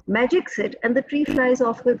 magics it, and the tree flies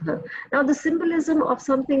off with her. Now, the symbolism of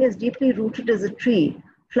something as deeply rooted as a tree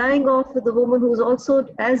flying off with a woman who's also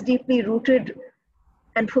as deeply rooted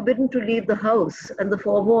and forbidden to leave the house and the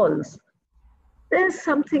 4 walls, there's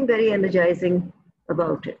something very energizing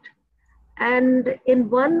about it. And in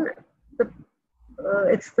one,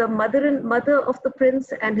 it's the mother of the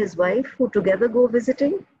prince and his wife who together go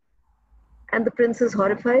visiting, and the prince is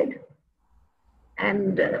horrified.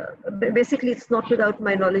 And basically, it's not without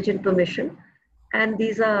my knowledge and permission. And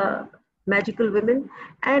these are magical women.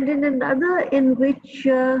 And in another, in which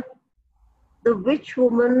the witch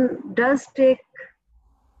woman does take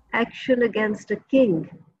action against a king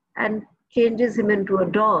and changes him into a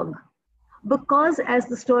dog, because as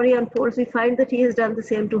the story unfolds, we find that he has done the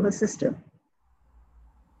same to her sister.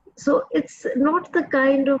 So it's not the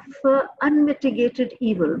kind of unmitigated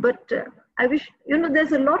evil, but I wish,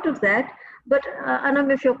 there's a lot of that. But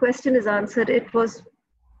Anam, if your question is answered, it was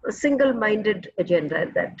a single-minded agenda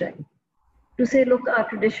at that time to say, look, our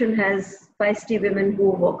tradition has feisty women who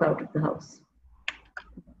walk out of the house.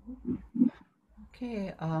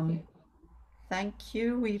 Okay, thank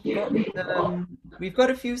you. We've got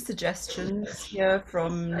a few suggestions here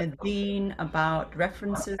from Nadine about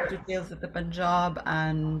references to Tales of the Punjab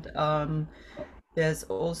and There's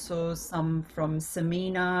also some from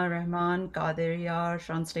Samina Rahman, Qadir,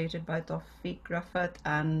 translated by Tawfiq Rafat.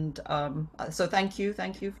 And so thank you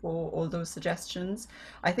for all those suggestions.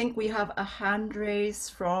 I think we have a hand raise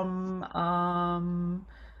from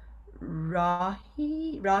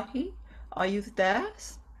Rahi. Are you there?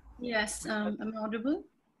 Yes, I'm audible.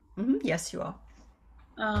 Yes, you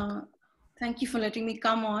are. Thank you for letting me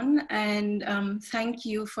come on, and thank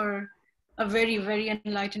you for a very, very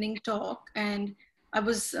enlightening talk. And I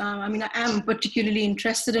am particularly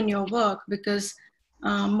interested in your work because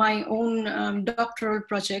my own doctoral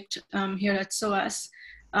project here at SOAS,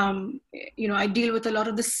 I deal with a lot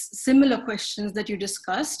of the similar questions that you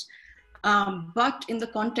discussed, but in the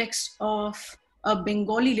context of a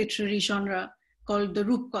Bengali literary genre called the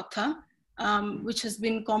Rupkatha, which has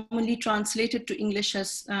been commonly translated to English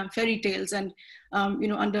as fairy tales, and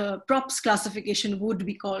under props classification would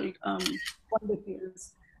be called wonder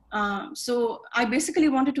tales. So I basically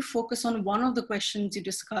wanted to focus on one of the questions you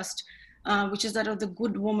discussed, which is that of the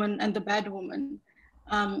good woman and the bad woman.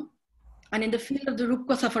 And in the field of the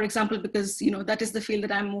Rupkatha, for example, because that is the field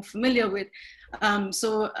that I'm more familiar with.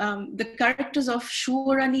 The characters of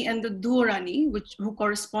Shurani and the Durani, who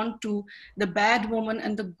correspond to the bad woman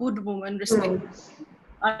and the good woman, respectively,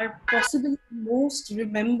 are possibly most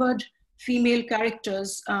remembered female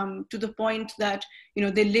characters to the point that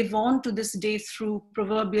they live on to this day through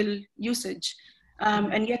proverbial usage.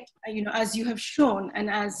 And yet, as you have shown, and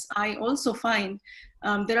as I also find,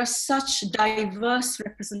 there are such diverse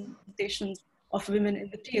representations of women in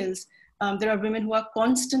the tales. There are women who are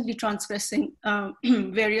constantly transgressing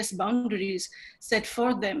various boundaries set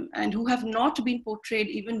for them, and who have not been portrayed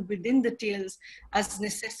even within the tales as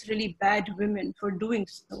necessarily bad women for doing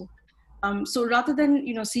so. So rather than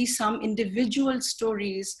see some individual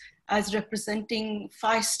stories as representing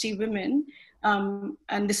feisty women,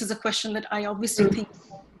 and this is a question that I obviously think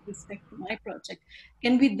with respect to my project,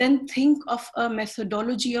 can we then think of a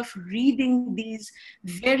methodology of reading these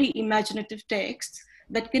very imaginative texts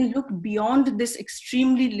that can look beyond this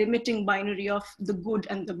extremely limiting binary of the good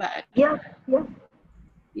and the bad? Yeah.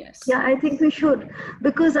 Yes. Yeah, I think we should,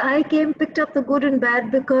 because I picked up the good and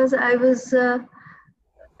bad because I was,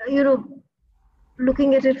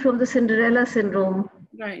 looking at it from the Cinderella syndrome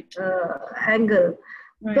angle.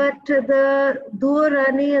 Right. But the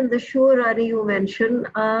Durani and the Shurani you mentioned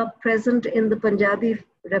are present in the Punjabi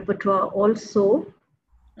repertoire also.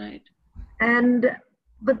 Right. And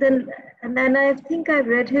I think I've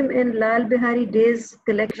read him in Lal Bihari Dey's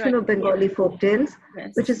collection of Bengali folktales,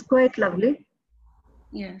 which is quite lovely.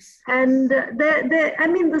 Yes. And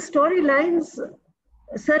the storylines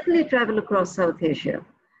certainly travel across South Asia.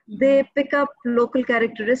 They pick up local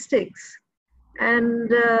characteristics,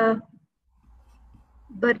 and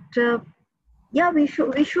we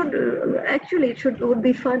should actually it would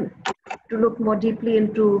be fun to look more deeply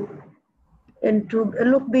into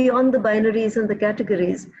look beyond the binaries and the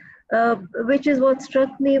categories, which is what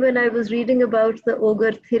struck me when I was reading about the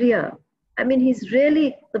ogre Thiria. I mean,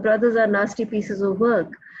 the brothers are nasty pieces of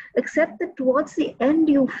work, except that towards the end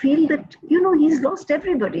you feel that, he's lost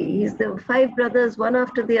everybody. He's the 5 brothers, one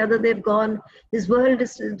after the other, they've gone. His world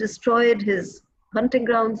is destroyed, his hunting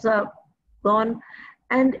grounds are gone,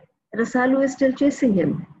 and Rasalu is still chasing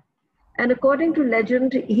him. And according to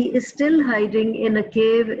legend, he is still hiding in a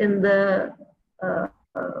cave in the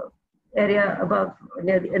area above,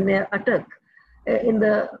 near Attak,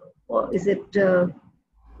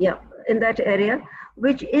 in that area,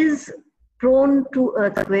 which is prone to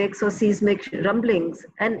earthquakes or seismic rumblings.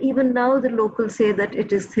 And even now the locals say that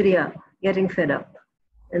it is Thiria getting fed up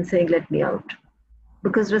and saying, let me out.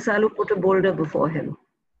 Because Rasalu put a boulder before him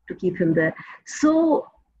to keep him there. So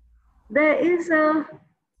there is a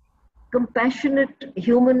compassionate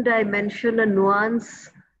human dimension, a nuance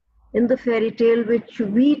in the fairy tale, which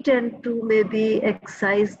we tend to maybe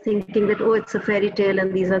excise, thinking that, oh, it's a fairy tale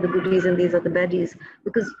and these are the goodies and these are the baddies,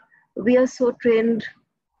 because we are so trained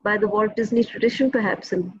by the Walt Disney tradition,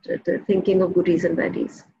 perhaps, in thinking of goodies and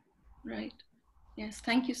baddies. Right. Yes,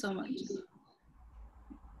 thank you so much.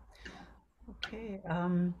 Okay,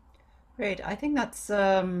 great. I think that's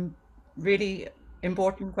really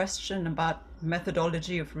important question about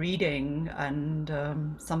methodology of reading, and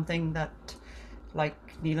something that, like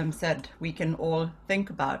Neelam said, we can all think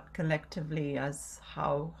about collectively as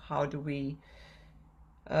how do we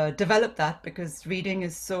develop that, because reading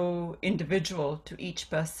is so individual to each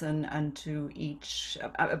person and to each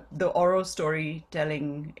the oral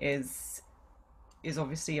storytelling is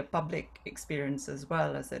obviously a public experience as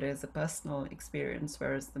well as it is a personal experience,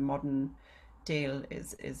 whereas the modern tale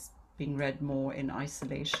is being read more in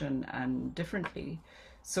isolation and differently.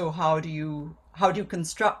 So how do you how do you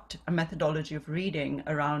construct a methodology of reading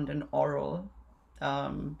around an oral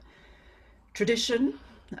tradition?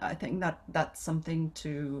 I think that's something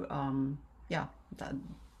to yeah, that,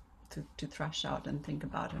 to thrash out and think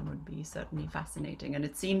about, and would be certainly fascinating. And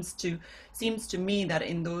it seems to me that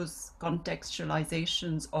in those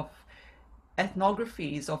contextualizations of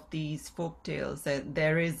ethnographies of these folk tales,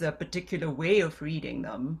 there is a particular way of reading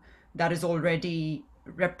them that is already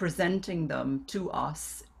representing them to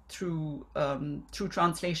us through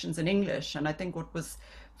translations in English. And I think what was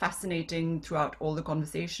fascinating throughout all the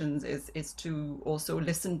conversations is to also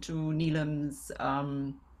listen to Neelam's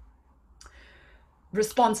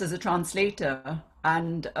response as a translator,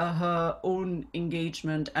 and her own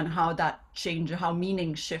engagement, and how that change, how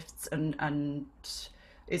meaning shifts and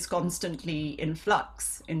is constantly in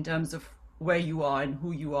flux in terms of where you are and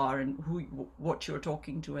who you are and what you're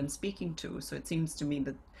talking to and speaking to. So it seems to me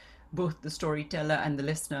that both the storyteller and the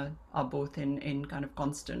listener are both in kind of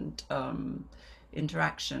constant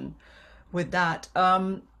interaction with that.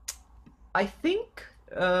 I think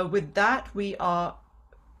with that we are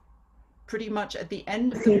pretty much at the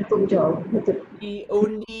end. The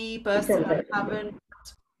only person I haven't.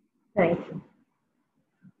 Thank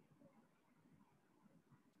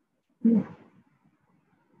you.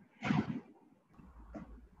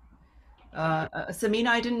 Samina,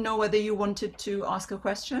 I didn't know whether you wanted to ask a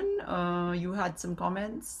question. You had some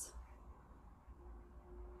comments.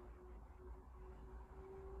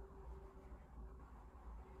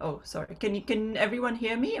 Oh, sorry. Can everyone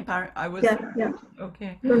hear me? I was. Yeah.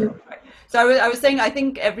 Okay. No. So I was saying, I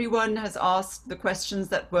think everyone has asked the questions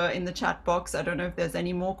that were in the chat box. I don't know if there's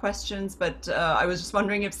any more questions, but I was just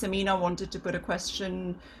wondering if Samina wanted to put a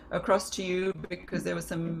question across to you, because there were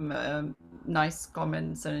some nice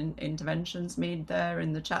comments and interventions made there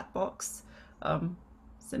in the chat box.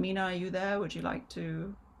 Samina, are you there? Would you like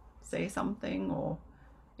to say something, or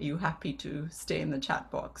are you happy to stay in the chat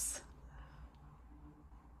box?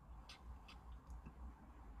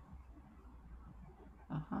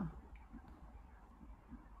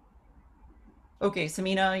 Okay,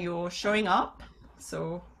 Samina, you're showing up,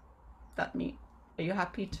 so that means, are you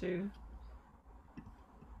happy to?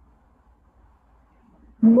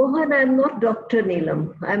 Mohan, I'm not Dr.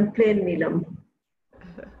 Neelam. I'm plain Neelam.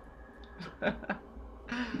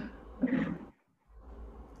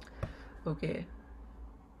 Okay.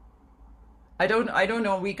 I don't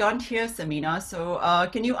know. We can't hear Samina. So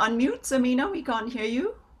can you unmute, Samina? We can't hear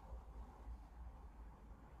you.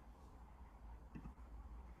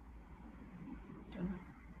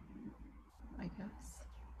 I guess.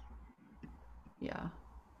 Yeah.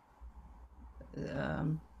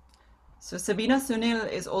 So Sabina Sunil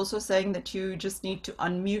is also saying that you just need to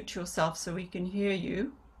unmute yourself so we can hear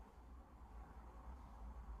you.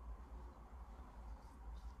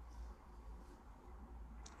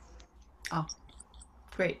 Oh,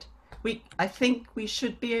 great. I think we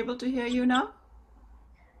should be able to hear you now.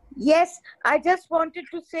 Yes, I just wanted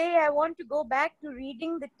to say I want to go back to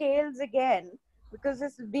reading the tales again, because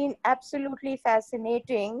this has been absolutely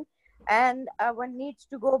fascinating, and one needs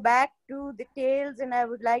to go back to the tales, and I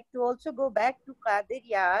would like to also go back to Qadir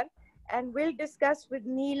Yar, and we'll discuss with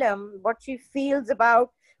Neelam what she feels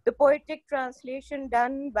about the poetic translation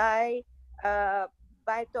done by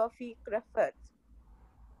Tawfiq Rafat.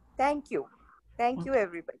 Thank you. Thank you,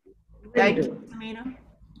 everybody. Thank you, Samina.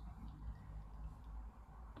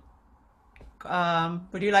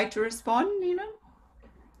 Would you like to respond, Neelam?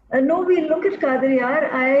 No, we'll look at Qadir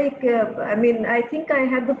Yar. I mean, I think I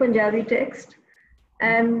have the Punjabi text,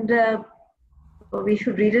 and we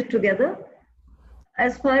should read it together.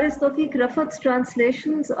 As far as Tawfiq Rafat's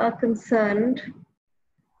translations are concerned,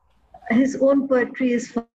 his own poetry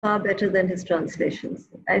is far better than his translations,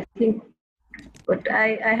 I think. But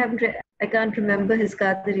I can't remember his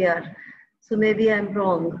Qadir Yar, so maybe I'm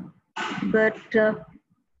wrong. But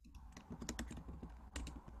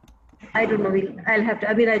I don't know. I'll have to.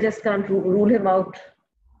 I mean, I just can't rule him out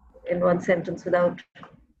in one sentence without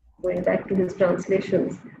going back to his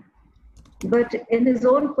translations. But in his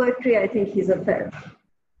own poetry, I think he's a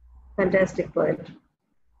fantastic poet.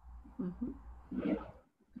 Mm-hmm. Yeah.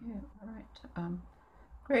 All right.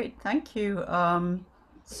 Great. Thank you.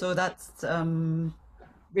 So that's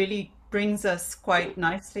really brings us quite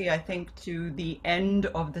nicely, I think, to the end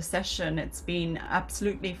of the session. It's been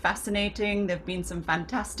absolutely fascinating. There have been some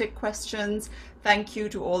fantastic questions. Thank you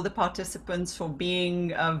to all the participants for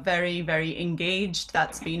being very, very engaged.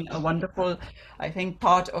 That's been a wonderful, I think,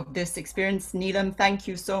 part of this experience. Neelam, thank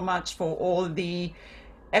you so much for all the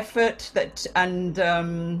effort and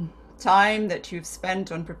time that you've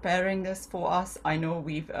spent on preparing this for us. I know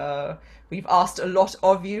we've asked a lot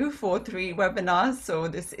of you for 3 webinars, so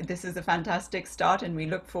this is a fantastic start, and we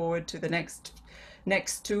look forward to the next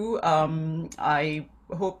 2. I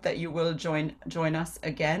hope that you will join us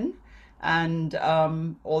again, and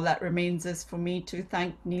all that remains is for me to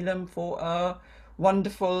thank Neelam for a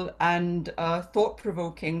wonderful and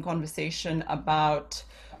thought-provoking conversation about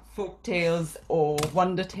folk tales or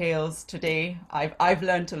wonder tales today. I've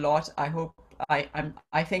learned a lot. I hope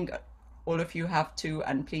I think all of you have too,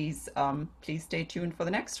 and please stay tuned for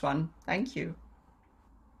the next one. Thank you.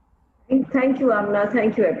 Thank you, Amna.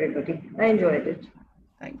 Thank you, everybody. I enjoyed it.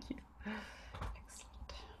 Thank you.